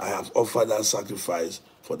 I have offered that sacrifice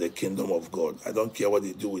for the kingdom of God. I don't care what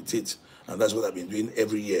they do with it. And that's what I've been doing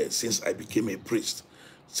every year since I became a priest.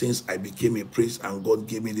 Since I became a priest and God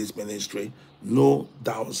gave me this ministry, no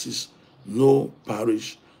diocese, no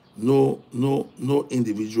parish, no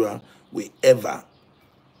individual will ever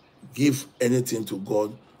give anything to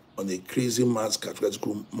God on a crazy mass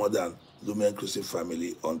catechetical more than Lumen Christi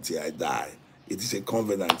family until I die. It is a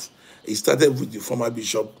covenant. It started with the former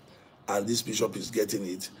bishop, and this bishop is getting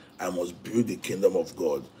it. I must build the kingdom of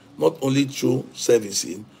God, not only through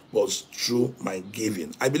servicing, but through my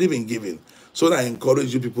giving. I believe in giving. So I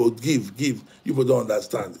encourage you people, give. You people don't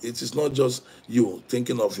understand. It is not just you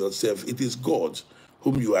thinking of yourself. It is God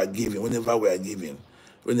whom you are giving whenever we are giving.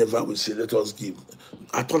 Whenever we say, let us give.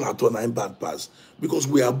 At all, I'm bad pass. Because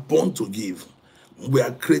we are born to give. We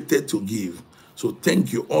are created to give. So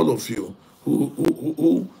thank you, all of you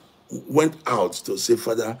who went out to say,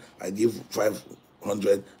 Father, I give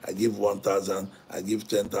 500, I give 1,000, I give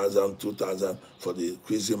 10,000, 2,000 for the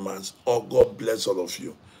Christmas. Oh, God bless all of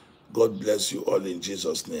you. God bless you all in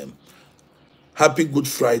Jesus' name. Happy Good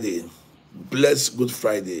Friday. Blessed Good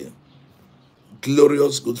Friday.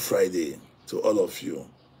 Glorious Good Friday to all of you.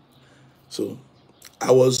 So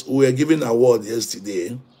we were giving an award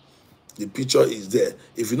yesterday. The picture is there.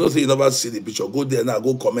 If you don't think you never see the picture, go there now,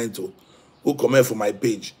 go comment for my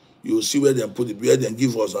page. You'll see where they put it, where they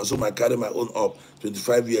give us. And so I carry my own up,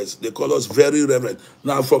 25 years. They call us very reverend.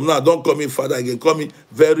 Now, from now, don't call me father again. Call me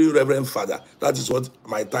very reverend father. That is what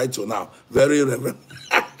my title now. Very reverend.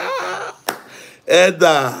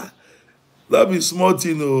 Edda. That be smart,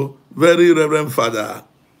 you know. Very reverend father.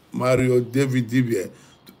 Mario David Dibie.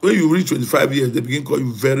 When you reach 25 years, they begin to call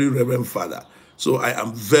you very reverend father. So I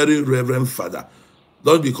am very reverend father.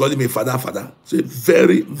 Don't be calling me father. Say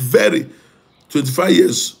very, very. 25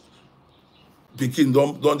 years. Begin,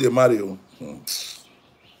 don't they marry you?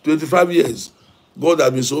 25 years. God has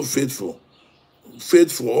been so faithful.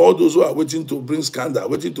 Faithful. All those who are waiting to bring scandal,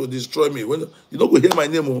 waiting to destroy me. When you don't go hear my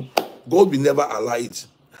name, God will never allow it.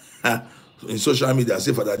 In social media, I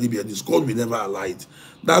say Father Dibie, this God will never allow it.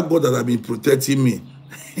 That God that has been protecting me.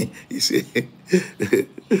 He said,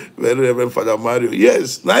 very Reverend Father Mario.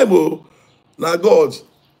 Yes, Naimo, now God,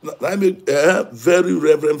 very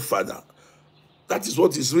Reverend Father. That is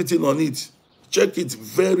what is written on it. Check it,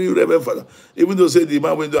 very Reverend Father. Even though say the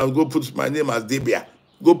man went down and go put my name as Dibie,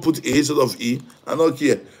 go put A instead of E, and not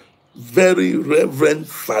here. Very Reverend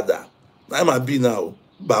Father. I'm a B now,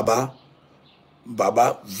 Baba,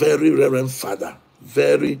 very Reverend Father.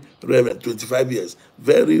 Very Reverend, 25 years.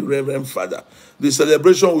 Very Reverend Father. The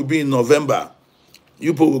celebration will be in November.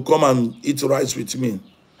 You people will come and eat rice with me.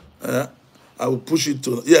 I will push it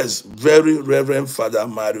to, yes, very Reverend Father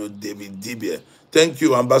Mario David Dibie. Thank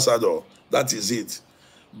you, Ambassador. That is it.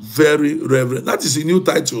 Very Reverend. That is a new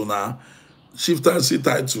title now. Chieftaincy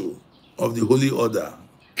title of the Holy Order.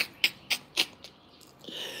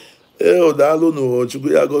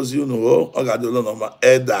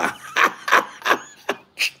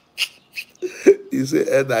 He said,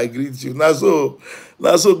 Ed, I greet you. Now so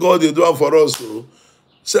God is doing for us.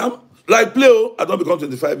 So, like play, I don't become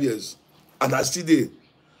 25 years. And I see they,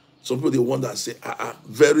 some people they wonder, say,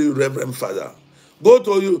 very reverend father. Go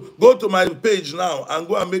to my page now and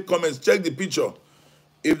go and make comments. Check the picture.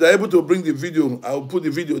 If they're able to bring the video, I'll put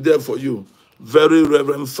the video there for you. Very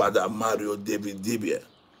reverend father Mario David Dibie.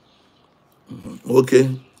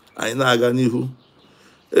 Okay. I know Aganihu.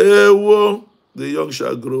 Ewo, the young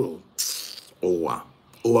shall grow. Owa.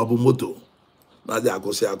 Owa bumoto. Nadi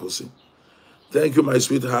akose akose. Thank you, my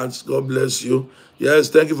sweethearts. God bless you. Yes,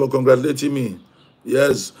 thank you for congratulating me.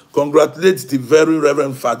 Yes, congratulate the very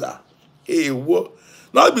reverend father. Hey, what?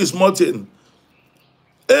 Not be smart thing.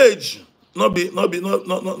 Age, not be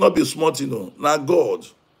smart, you know. Now God.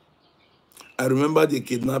 I remember the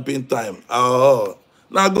kidnapping time. Oh,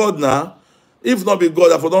 now God now. If not be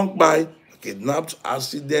God, if I don't buy kidnapped,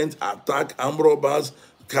 accident, attack, armed robbers,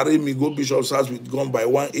 carry me, go bishop's house with gun by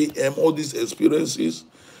 1 a.m. All these experiences.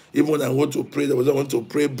 Even when I want to pray, I want to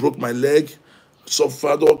pray, broke my leg,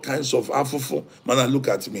 suffered all kinds of afufu. Man, I look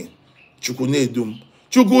at me. Chuku nedum.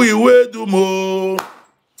 Chuku iwe dumo.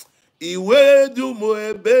 Iwe dumo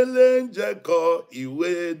ebele njeko.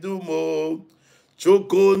 Iwe dumo.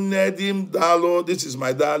 Chuku nedim dalo. This is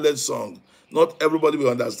my dialect song. Not everybody will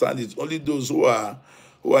understand it. Only those who are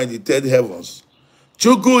in the third heavens.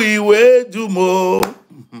 Chuku iwe dumo.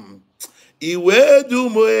 Iwe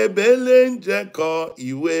dumo ebele njeko.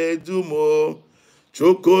 Iwe dumo.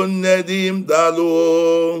 Chuku nedim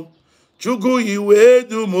dalo. Chuku iwe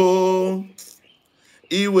dumo.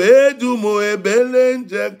 Iwe dumo ebele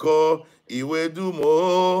njeko. Iwe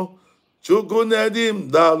dumo. Chuku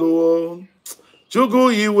nedim dalo.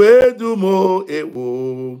 Chuku iwe dumo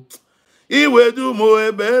ewo. Iwe dumo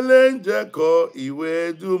ebele njeko.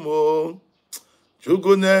 Iwe dumo.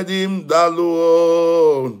 Chuku nedim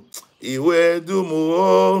dalo. Iwe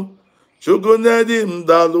dumo. Chuku nedim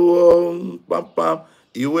dalo. Pam pam.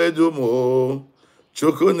 Iwe dumo.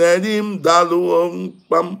 Chuku nedim dalo.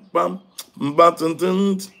 Pam pam.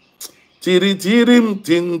 Mbatun tiri tirim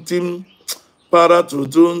tin tim. Para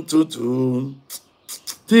tutun tutun.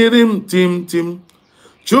 Tirim tim tim.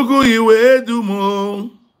 Chuku iwe dumo.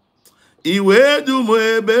 Iwe dumo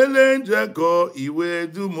ebele njeko. Iwe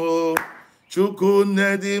dumo. Chuku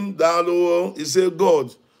nedim dalo. He said,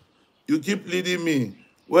 God, you keep leading me.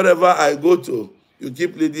 Wherever I go to, you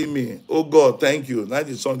keep leading me. Oh God, thank you. Now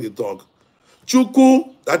the song they talk.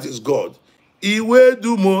 Chuku, that is God. Iwe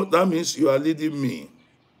dumo, that means you are leading me.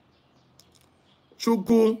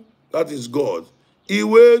 Chuku, that is God.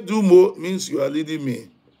 Iwe dumo means you are leading me.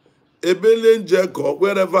 Ebele njeko,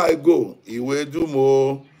 wherever I go, iwe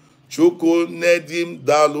dumo. Chuku nedim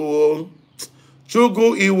dalo.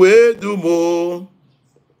 Chuku iwe dumo.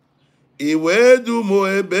 Iwe dumo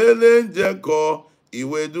ebele njeko.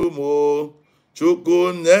 Iwe dumo.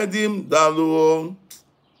 Chuku nedim dalo.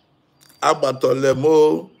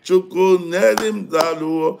 Abatolemo. Chuku nedim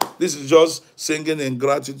dalo. This is just singing in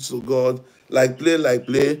gratitude to God. Like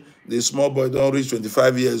play. The small boy don't reach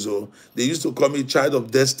 25 years old. They used to call me child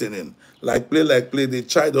of destiny. Like play. The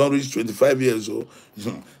child don't reach 25 years old.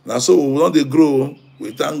 Now so when they grow,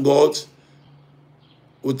 we thank God.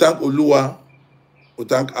 We thank Oluwa. We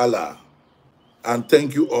thank Allah. And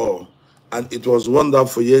thank you all. And it was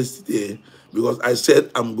wonderful yesterday because I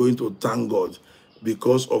said I'm going to thank God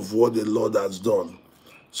because of what the Lord has done.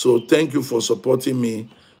 So thank you for supporting me.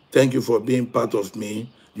 Thank you for being part of me.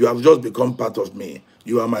 You have just become part of me.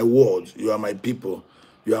 You are my world. You are my people.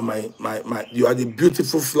 You are you are the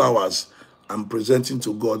beautiful flowers I'm presenting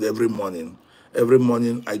to God every morning. Every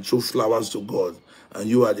morning I choose flowers to God, and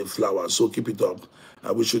you are the flowers. So keep it up.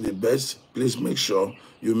 I wish you the best. Please make sure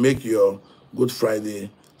you make your Good Friday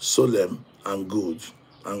solemn and good.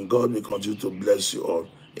 And God will continue to bless you all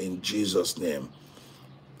in Jesus' name.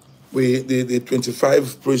 The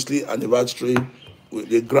 25th priestly anniversary,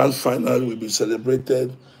 the grand final will be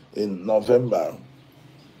celebrated in November.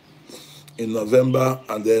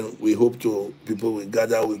 And then we hope people will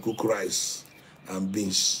gather, we cook rice and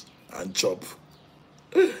beans and chop.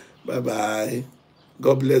 Bye-bye.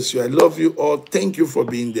 God bless you. I love you all. Thank you for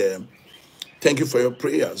being there. Thank you for your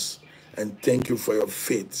prayers. And thank you for your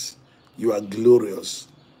faith. You are glorious.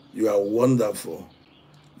 You are wonderful.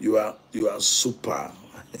 You are super.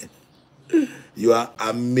 You are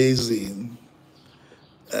amazing.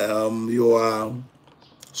 You are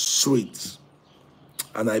sweet.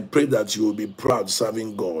 And I pray that you will be proud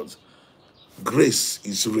serving God. Grace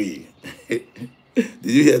is real. Did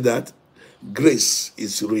you hear that? Grace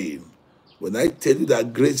is real. When I tell you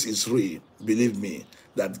that grace is real, believe me,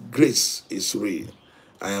 that grace is real.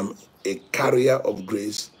 I am a carrier of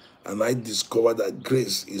grace, and I discovered that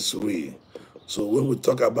grace is real. So when we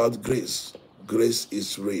talk about grace, grace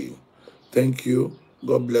is real. Thank you.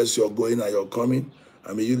 God bless your going and your coming.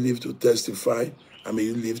 And may you live to testify. And may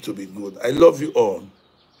you live to be good. I love you all.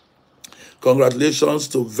 Congratulations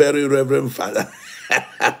to very Reverend Father.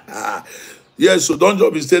 Yes, so don't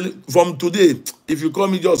just be saying, from today, if you call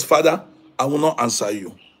me just Father, I will not answer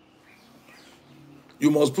you.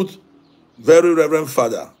 You must put very Reverend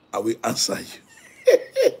Father, I will answer you.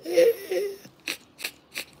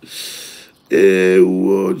 Eh,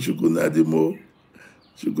 wo chukunadimo,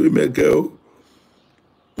 chukwimekeo.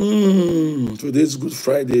 Today's Good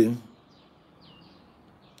Friday.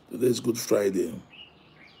 Today's Good Friday.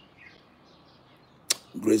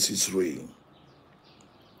 Grace is real.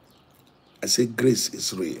 I say grace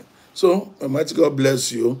is real. So, Almighty God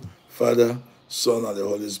bless you, Father, Son, and the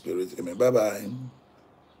Holy Spirit. Amen. Bye-bye.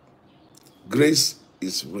 Grace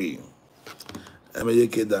is real.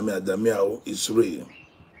 It's real.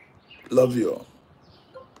 Love you all.